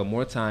has failed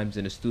more times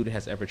than the student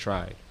has ever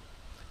tried.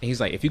 And he's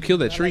like, if you kill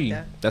that tree,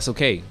 that's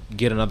okay.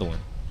 Get another one.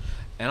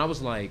 And I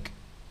was like,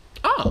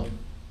 oh.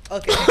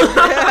 Okay.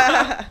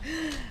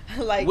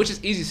 Like, which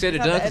is easy said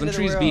and done because them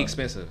trees be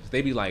expensive.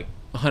 They be like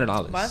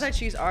 $100. Bonsai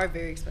trees are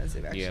very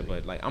expensive, actually. Yeah,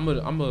 but like I'm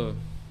gonna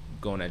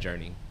go on that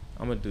journey.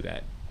 I'm gonna do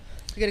that.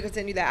 You're gonna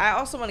continue that. I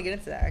also want to get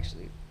into that,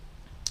 actually.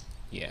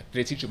 Yeah,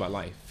 they teach you about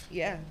life.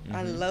 Yeah,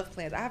 I love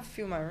plants. I have a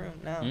few in my room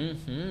now. I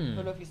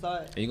don't know if you saw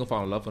it. And you're gonna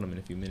fall in love with them in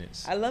a few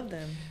minutes. I love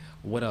them.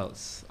 What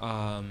else?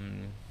 I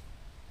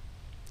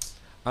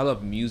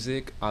love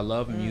music. I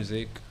love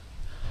music.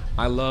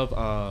 I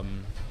love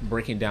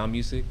breaking down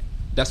music.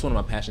 That's one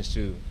of my passions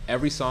too.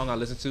 Every song I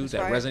listen to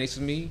that resonates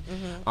with me,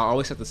 I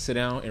always have to sit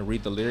down and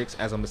read the lyrics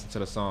as I'm listening to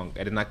the song,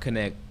 and then I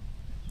connect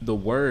the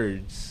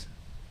words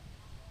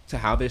to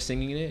how they're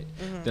singing it.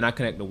 Then I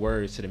connect the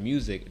words to the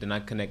music. Then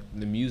I connect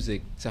the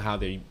music to how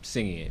they're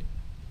singing it.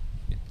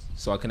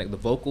 So I connect the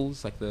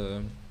vocals, like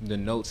the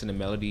notes and the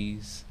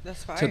melodies,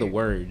 to the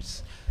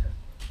words.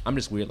 I'm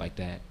just weird like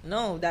that.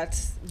 No,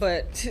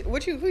 but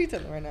who you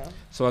telling right now?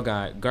 So I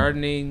got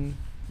gardening,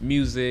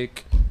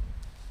 music.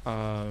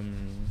 I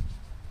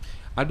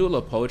do a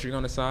little poetry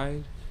on the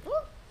side,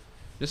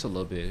 just a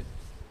little bit.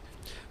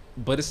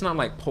 But it's not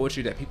like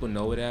poetry that people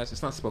know it as.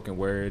 It's not spoken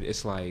word.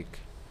 It's like...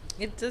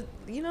 It's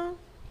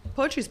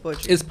poetry's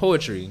poetry. It's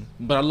poetry,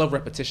 but I love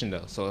repetition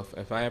though. So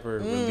if I ever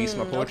release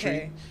my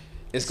poetry,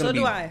 it's gonna be...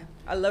 So do I.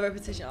 I love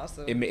repetition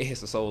also. It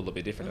hits the soul a little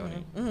bit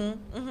different, don't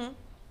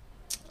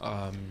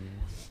it?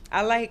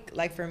 I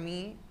like for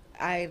me,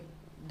 I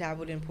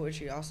dabbled in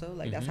poetry also.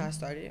 Like that's how I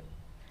started,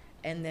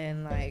 and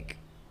then like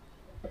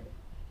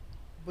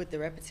with the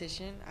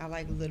repetition, I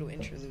like little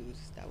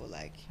interludes that were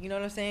like, you know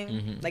what I'm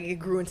saying? Like it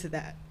grew into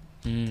that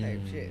type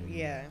shit.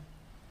 Yeah.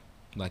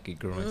 Like it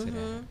grew into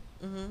that.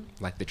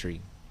 Like the tree.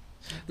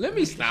 Let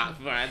me stop.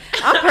 I'm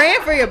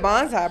praying for your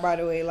bonsai, by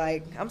the way.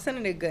 Like, I'm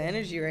sending it good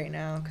energy right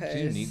now. Cause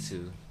you need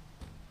to.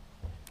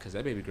 Because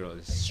that baby girl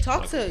is...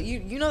 Talk to...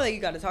 You know that you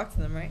got to talk to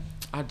them, right?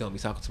 I don't be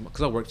talking too much.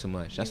 Because I work too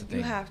much. That's the thing.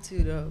 You have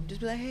to, though.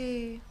 Just be like,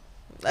 hey.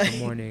 Good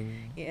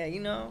morning. Yeah,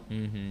 you know.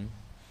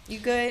 You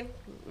good?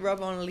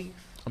 Rub on a leaf.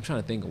 I'm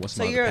trying to think of what's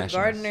my other passions. So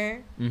you're a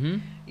gardener.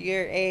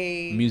 You're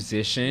a...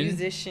 Musician.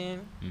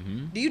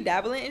 Do you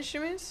dabble in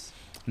instruments?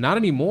 Not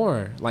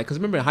anymore. Like, because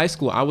remember in high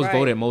school, I was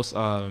voted most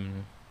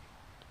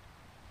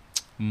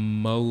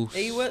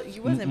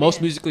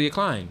musically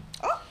inclined.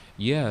 Oh.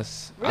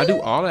 Yes. Really? I do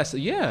all that stuff.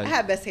 Yeah. I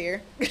had best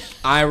hair.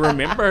 I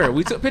remember.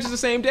 We took pictures the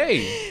same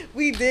day.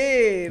 We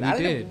did. I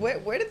don't know,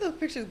 where did those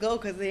pictures go?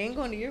 Because they ain't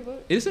going to your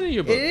book. It's in the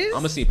yearbook. It is? I'm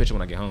going to see a picture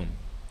when I get home.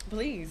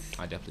 Please.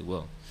 I definitely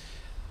will.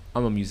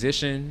 I'm a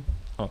musician.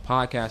 I'm a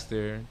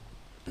podcaster.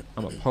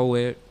 I'm a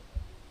poet.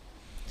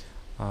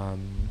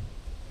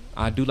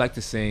 I do like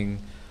to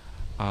sing.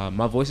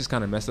 My voice is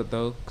kind of messed up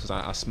though, because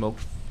I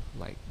smoked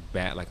like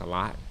bad, like a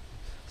lot.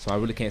 So I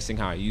really can't sing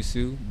how I used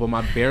to. But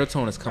my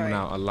baritone is coming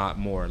out a lot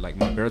more. Like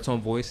my baritone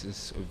voice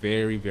is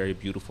very, very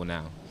beautiful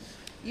now.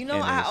 You know,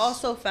 I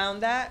also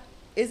found that.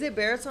 Is it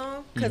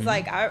baritone? Because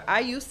like I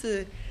used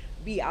to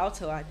be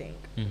alto, I think.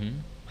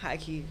 High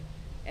key.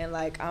 And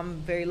like I'm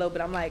very low, but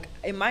I'm like,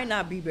 it might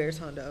not be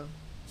baritone though.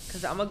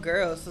 Because I'm a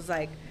girl. So it's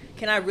like,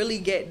 can I really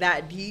get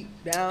that deep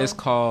down? It's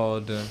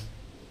called a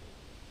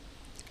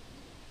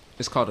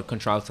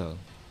contralto.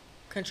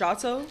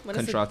 Contralto?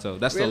 Contralto.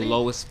 That's really? The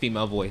lowest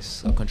female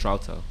voice, a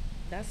contralto.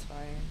 That's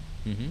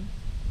fine.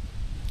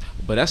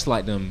 But that's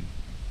like them.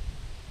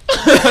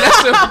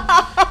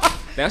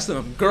 that's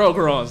them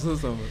girls.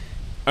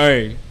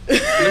 Hey,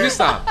 let me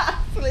stop.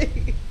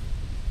 Please.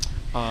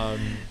 But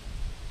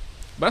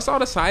that's all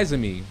the size of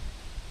me.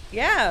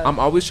 Yeah. I'm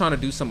always trying to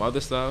do some other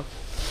stuff.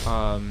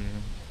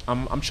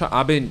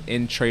 I've been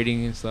in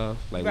trading and stuff,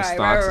 like with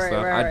stocks and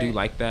stuff. I do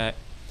like that.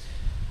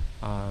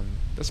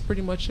 That's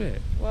pretty much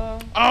it.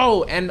 Well.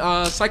 Oh, and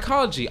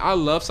psychology. I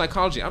love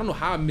psychology. I don't know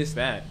how I missed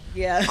that.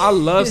 Yeah. I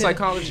love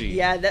psychology.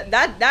 Yeah,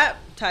 that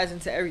ties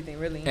into everything,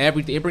 really.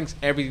 Everything. It brings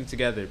everything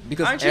together.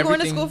 Because aren't you going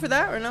to school for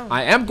that or no?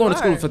 I am going to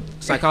school for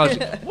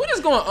psychology. What is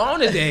going on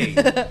today?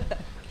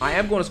 I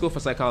am going to school for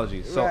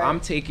psychology. So I'm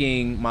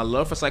taking my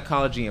love for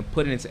psychology and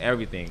putting it into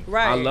everything.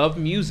 Right. I love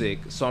music,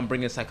 so I'm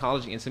bringing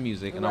psychology into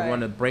music. And I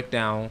want to break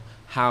down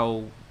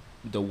how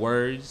the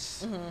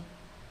words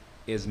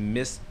is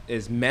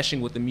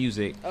meshing with the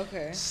music.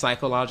 Okay.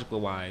 Psychological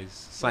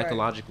wise. What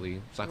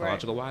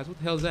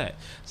the hell is that?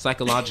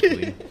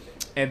 Psychologically.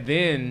 And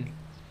then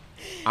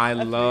I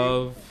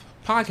love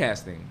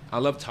podcasting. I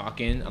love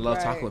talking. I love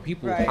talking with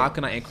people. How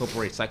can I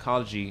incorporate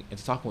psychology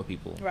into talking with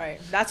people? Right.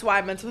 That's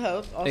why mental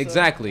health also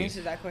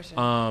answers that question.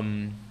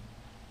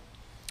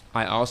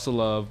 I also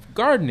love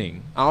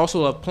gardening. I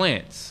also love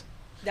plants.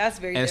 That's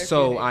very And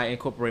so I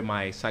incorporate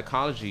my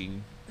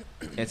psychology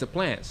into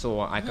plants.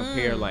 So I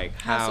compare like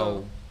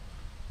how.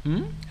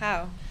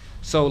 How?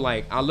 So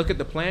like I look at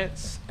the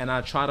plants and I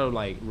try to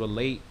like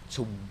relate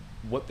to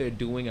what they're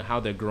doing and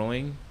how they're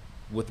growing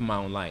with my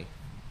own life.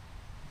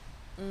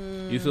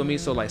 You feel me?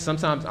 So like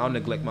sometimes I'll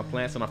neglect my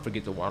plants and I'll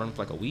forget to water them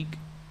for like a week,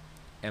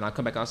 and I'll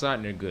come back outside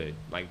and they're good.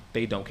 Like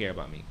they don't care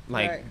about me.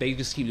 Like they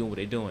just keep doing what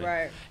they're doing.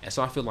 Right. And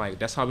so I feel like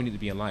that's how we need to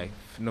be in life.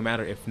 No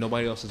matter if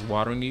nobody else is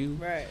watering you,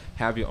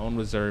 have your own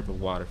reserve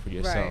of water for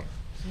yourself. Right.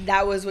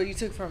 That was what you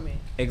took from me.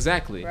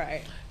 Exactly.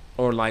 Right.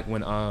 Or like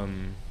when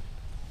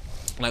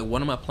like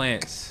one of my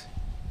plants,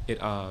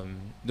 the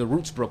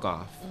roots broke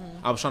off.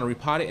 I was trying to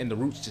repot it and the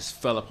roots just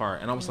fell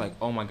apart, and I was like,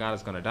 oh my God,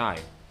 it's gonna die.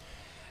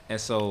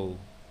 And so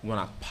when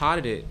I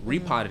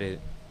repotted it,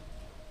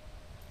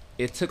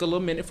 it took a little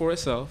minute for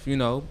itself, you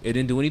know. It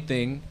didn't do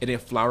anything. It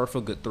didn't flower for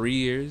a good 3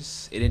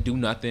 years. It didn't do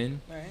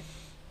nothing. Right.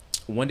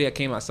 One day I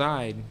came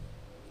outside,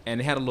 and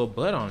it had a little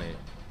bud on it.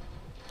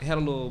 It had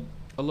a little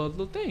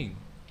thing,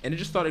 and it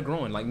just started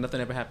growing like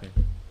nothing ever happened.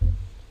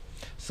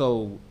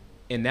 So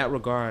in that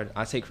regard,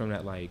 I take from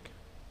that like,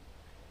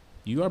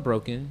 you are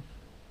broken,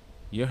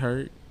 you're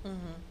hurt,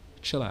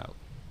 chill out.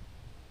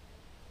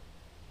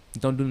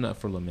 Don't do nothing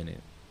for a little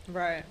minute.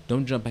 Right.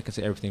 Don't jump back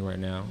into everything right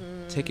now.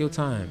 Take your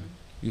time.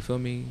 You feel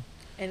me?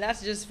 And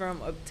that's just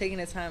from taking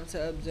the time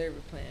to observe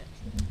a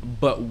plant.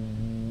 But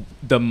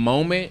the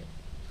moment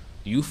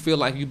you feel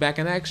like you back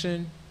in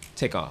action,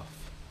 take off.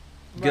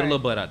 Get a little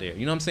butt out there.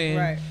 You know what I'm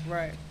saying?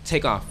 Right.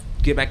 Take off.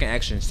 Get back in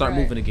action. Start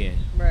moving again.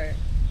 Right.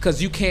 Because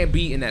you can't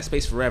be in that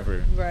space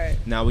forever. Right.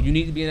 Now, when you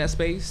need to be in that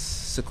space,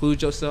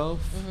 seclude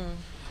yourself.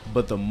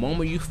 But the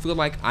moment you feel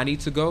like I need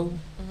to go,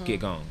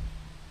 get gone.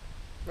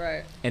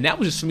 Right. And that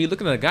was just for me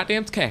looking at a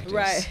goddamn cactus.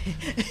 Right.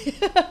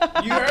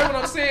 You heard what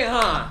I'm saying,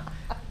 huh?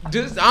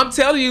 I'm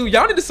telling you,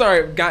 y'all need to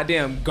start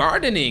goddamn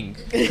gardening.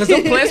 Because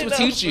them plants will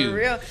teach you. For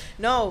real.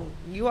 No,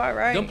 you are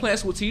right. Them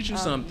plants will teach you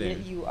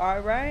something. You are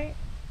right.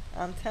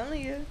 I'm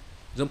telling you.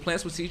 Them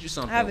plants will teach you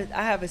something.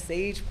 I have a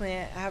sage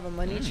plant. I have a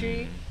money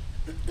tree.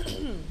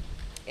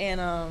 And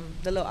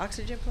the little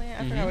oxygen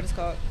plant. I forgot what it's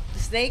called. The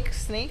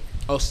snake.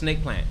 Oh,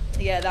 snake plant.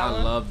 Yeah, that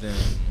one. I love them.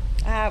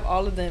 I have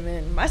all of them,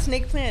 and my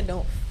snake plant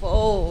don't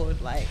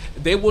fold. Like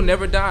they will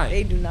never die.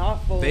 They do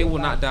not fold. They will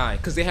not die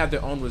because they have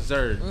their own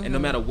reserve, and no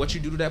matter what you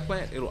do to that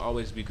plant, it'll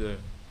always be good.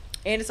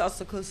 And it's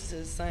also close to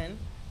the sun.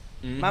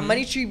 My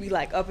money tree be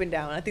like up and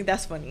down. I think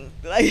that's funny.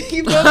 Like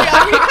you feel me?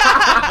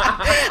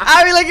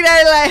 I be looking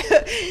at it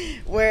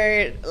like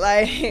where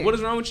like. What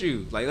is wrong with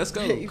you? Like let's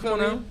go. Come on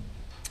now.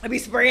 I be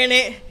spraying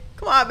it.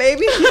 Come on,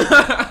 baby.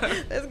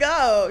 Let's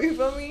go. You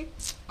feel me?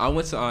 I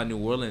went to New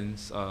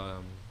Orleans.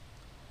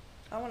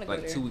 I want to go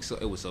like there. 2 weeks ago.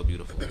 It was so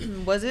beautiful.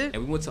 Was it?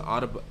 And we went to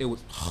Audubon. It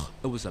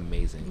was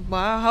amazing.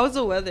 Wow. How was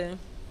the weather?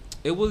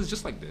 It was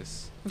just like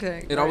this.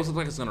 Okay. It always looks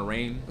like it's gonna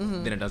rain,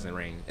 then it doesn't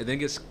rain, and then it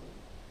gets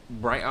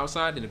bright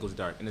outside, then it goes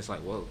dark, and it's like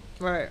whoa.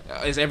 Right.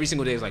 It's every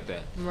single day is like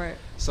that. Right.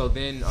 So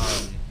then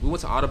we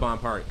went to Audubon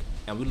Park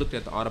and we looked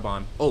at the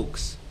Audubon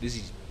oaks.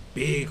 These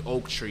big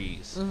oak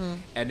trees,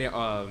 and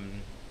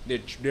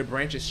their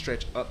branches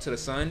stretch up to the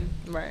sun.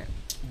 Right.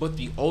 But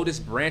the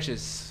oldest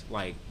branches,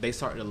 like, they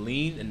start to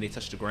lean and they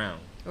touch the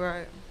ground.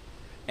 Right.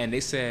 And they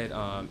said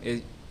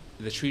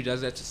the tree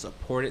does that to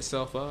support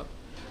itself up.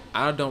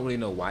 I don't really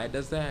know why it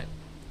does that.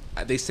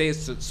 They say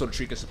it's so the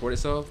tree can support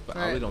itself, but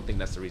I really don't think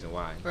that's the reason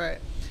why. Right.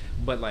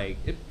 But like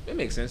it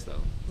makes sense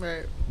though.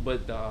 Right.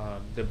 But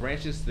the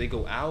branches, they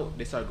go out,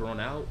 they start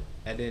growing out,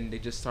 and then they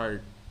just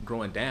start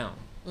growing down.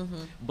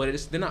 But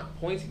they're not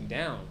pointing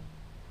down.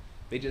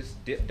 They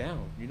just dip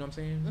down. You know what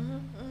I'm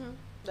saying?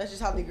 That's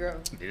just how they grow.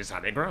 That's just how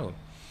they grow.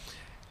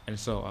 And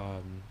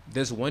so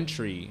there's one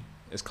tree.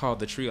 It's called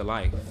the Tree of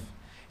Life,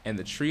 and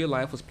the Tree of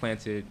Life was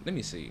planted. Let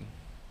me see.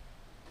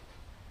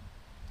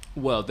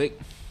 Well,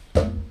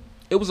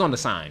 it was on the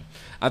sign.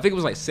 I think it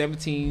was like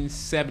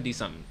 1770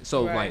 something.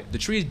 So like the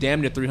tree is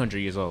damn near 300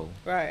 years old.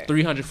 Right.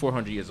 300,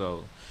 400 years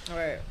old.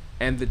 Right.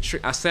 And the tree,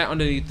 I sat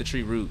underneath the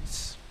tree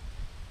roots,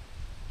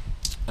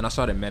 and I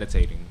started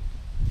meditating.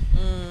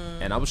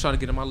 And I was trying to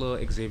get in my little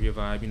Xavier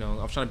vibe, you know.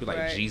 I was trying to be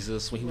like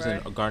Jesus when he was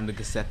in a Garden of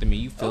Gethsemane.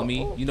 You feel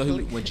me? You know,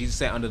 when Jesus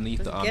sat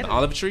underneath the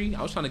olive tree,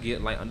 I was trying to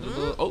get like under the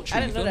little oak tree.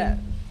 I didn't know that.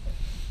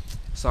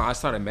 So I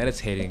started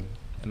meditating,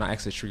 and I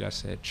asked the tree. I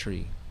said,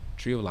 "Tree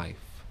of life,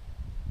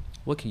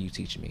 what can you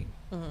teach me?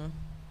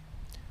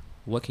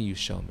 What can you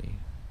show me?"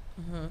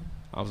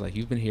 I was like,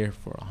 "You've been here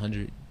for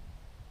 100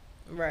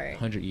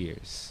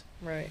 years.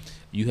 Right.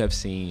 You have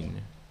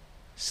seen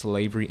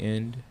slavery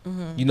end.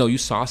 You know, you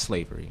saw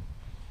slavery.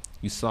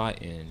 You saw it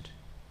end.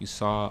 You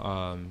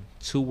saw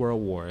 2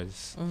 world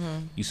wars.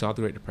 You saw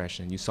the Great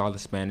Depression. You saw the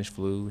Spanish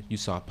flu. You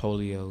saw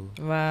polio.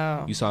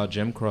 Wow. You saw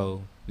Jim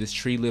Crow. This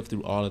tree lived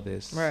through all of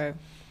this. Right.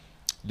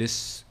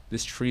 This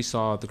tree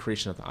saw the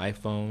creation of the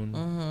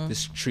iPhone.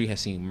 This tree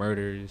has seen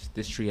murders.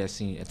 This tree has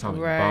seen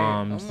atomic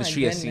bombs. This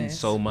tree has seen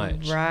so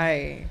much.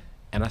 Right.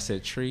 And I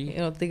said, tree, you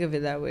don't think of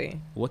it that way.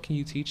 What can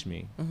you teach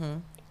me?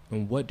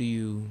 And what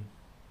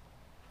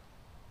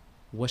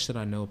should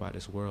I know about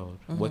this world?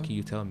 What can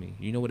you tell me?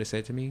 You know what it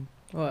said to me?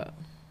 What?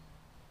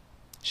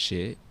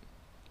 Shit.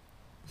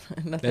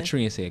 That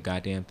tree didn't say a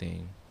goddamn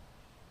thing.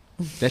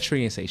 That tree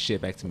didn't say shit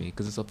back to me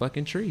because it's a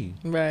fucking tree.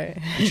 Right.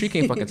 The tree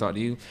can't fucking talk to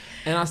you.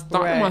 And I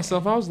thought to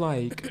myself, I was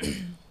like,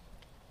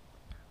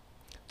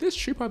 this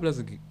tree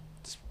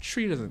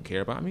doesn't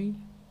care about me.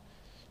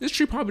 This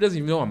tree probably doesn't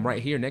even know I'm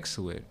right here next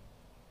to it.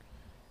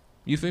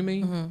 You feel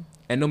me?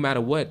 And no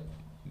matter what,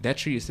 that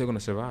tree is still gonna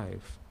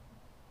survive.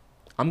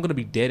 I'm gonna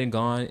be dead and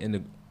gone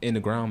in the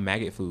ground,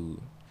 maggot food.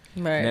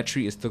 Right. And that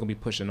tree is still gonna be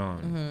pushing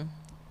on.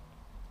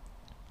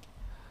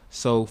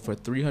 So for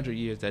 300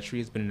 years, that tree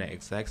has been in that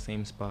exact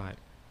same spot,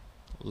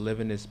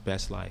 living its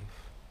best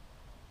life,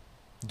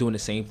 doing the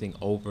same thing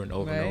over and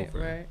over and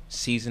over,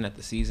 season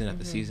after season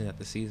after season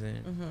after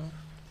season,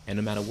 and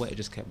no matter what, it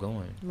just kept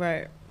going.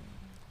 Right.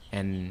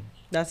 And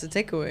that's the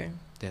takeaway.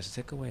 That's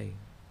the takeaway.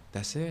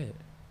 That's it.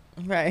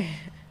 Right.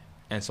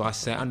 And so I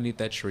sat underneath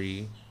that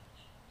tree,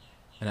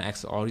 and I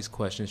asked all these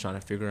questions, trying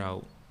to figure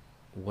out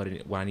what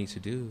I need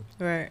to do.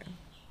 Right.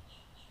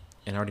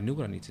 And I already knew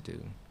what I need to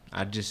do.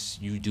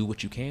 You do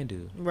what you can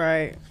do.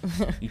 Right.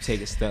 You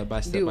take it step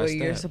by step by step. Do what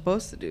you're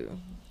supposed to do.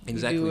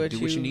 Exactly. Do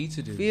what you need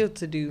to do. Feel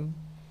to do.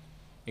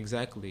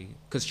 Exactly.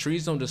 Because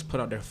trees don't just put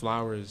out their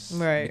flowers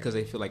because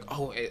they feel like,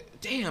 oh,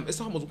 damn,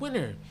 it's almost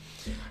winter.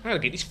 I gotta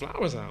get these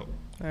flowers out.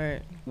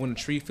 Right. When a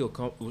tree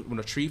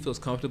feels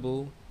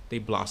comfortable, they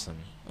blossom.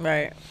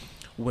 Right.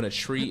 When a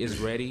tree is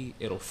ready,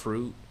 it'll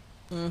fruit.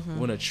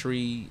 When a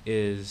tree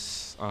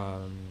is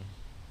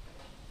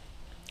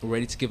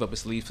ready to give up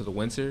its leaves for the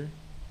winter,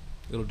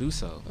 it'll do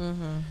so.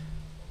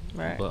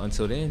 Right. But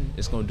until then,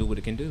 it's going to do what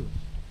it can do.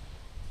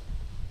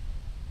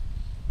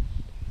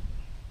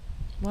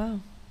 Wow.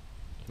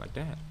 Like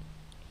that.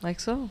 Like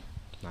so.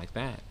 Like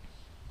that.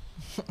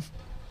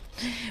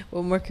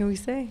 What more can we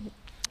say?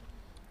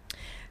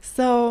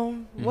 So,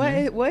 what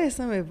is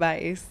some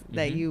advice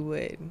that you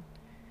would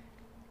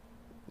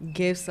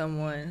give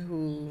someone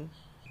who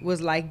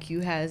was like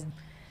you has?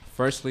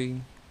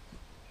 Firstly,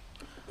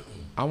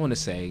 I want to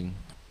say,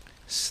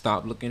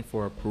 stop looking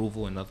for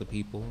approval in other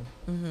people.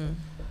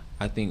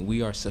 I think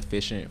we are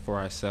sufficient for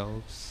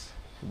ourselves.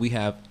 We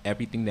have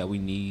everything that we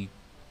need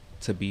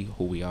to be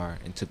who we are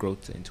and to grow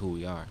into who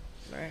we are.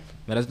 Right.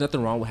 Now, there's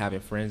nothing wrong with having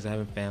friends,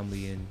 having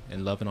family,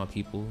 and loving on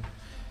people,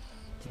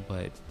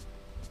 but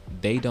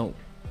they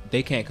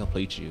can't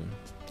complete you,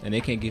 and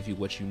they can't give you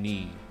what you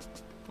need.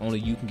 Only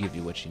you can give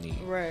you what you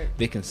need. Right.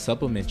 They can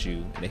supplement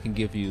you. They can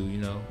give you,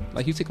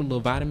 like you take a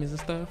little vitamins and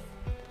stuff.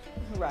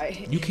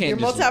 Right. You can't.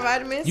 Your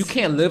multivitamins. You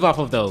can't live off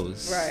of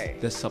those. Right.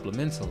 They're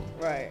supplemental.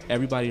 Right.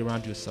 Everybody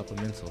around you is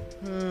supplemental.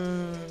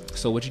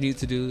 So what you need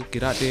to do,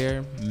 get out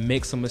there,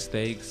 make some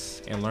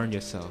mistakes, and learn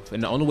yourself.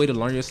 And the only way to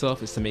learn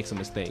yourself is to make some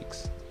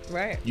mistakes.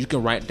 Right. You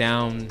can write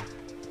down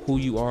who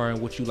you are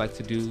and what you like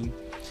to do,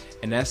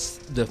 and that's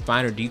the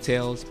finer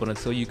details. But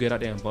until you get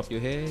out there and bump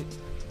your head,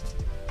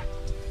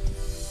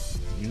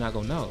 you're not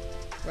gonna know.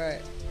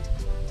 Right.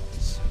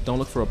 Don't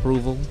look for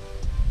approval.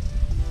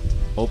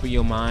 Open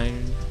your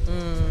mind.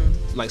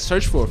 Like,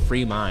 search for a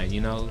free mind,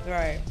 you know?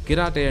 Right. Get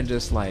out there and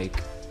just,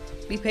 like...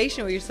 Be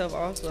patient with yourself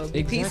also.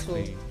 Be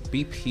peaceful.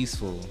 Be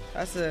peaceful.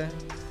 That's a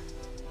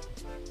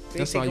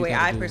big takeaway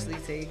I personally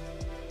take.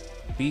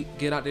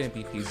 Get out there and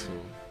be peaceful.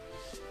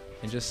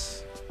 And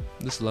just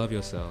love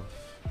yourself.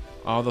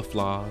 All the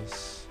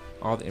flaws,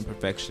 all the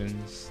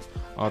imperfections,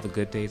 all the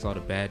good days, all the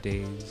bad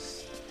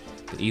days,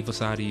 the evil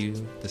side of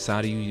you, the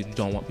side of you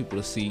don't want people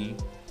to see,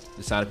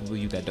 the side of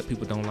you that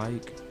people don't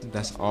like.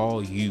 That's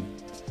all you.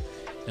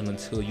 And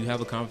until you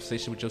have a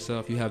conversation with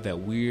yourself, you have that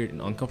weird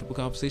and uncomfortable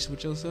conversation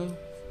with yourself,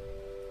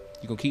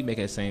 you're going to keep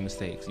making the same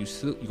mistakes.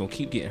 You're going to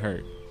keep getting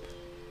hurt.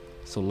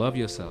 So love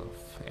yourself.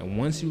 And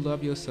once you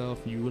love yourself,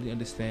 you really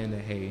understand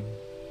that, hey,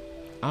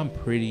 I'm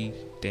pretty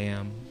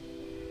damn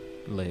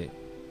lit.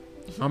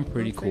 I'm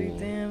pretty cool.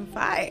 Damn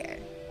fire.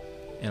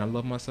 And I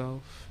love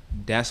myself.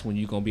 That's when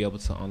you're going to be able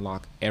to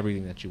unlock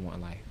everything that you want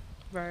in life.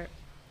 Right.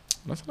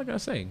 That's all I got to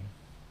say.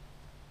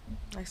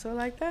 Like so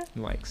like that?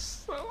 Like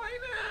so like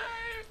that.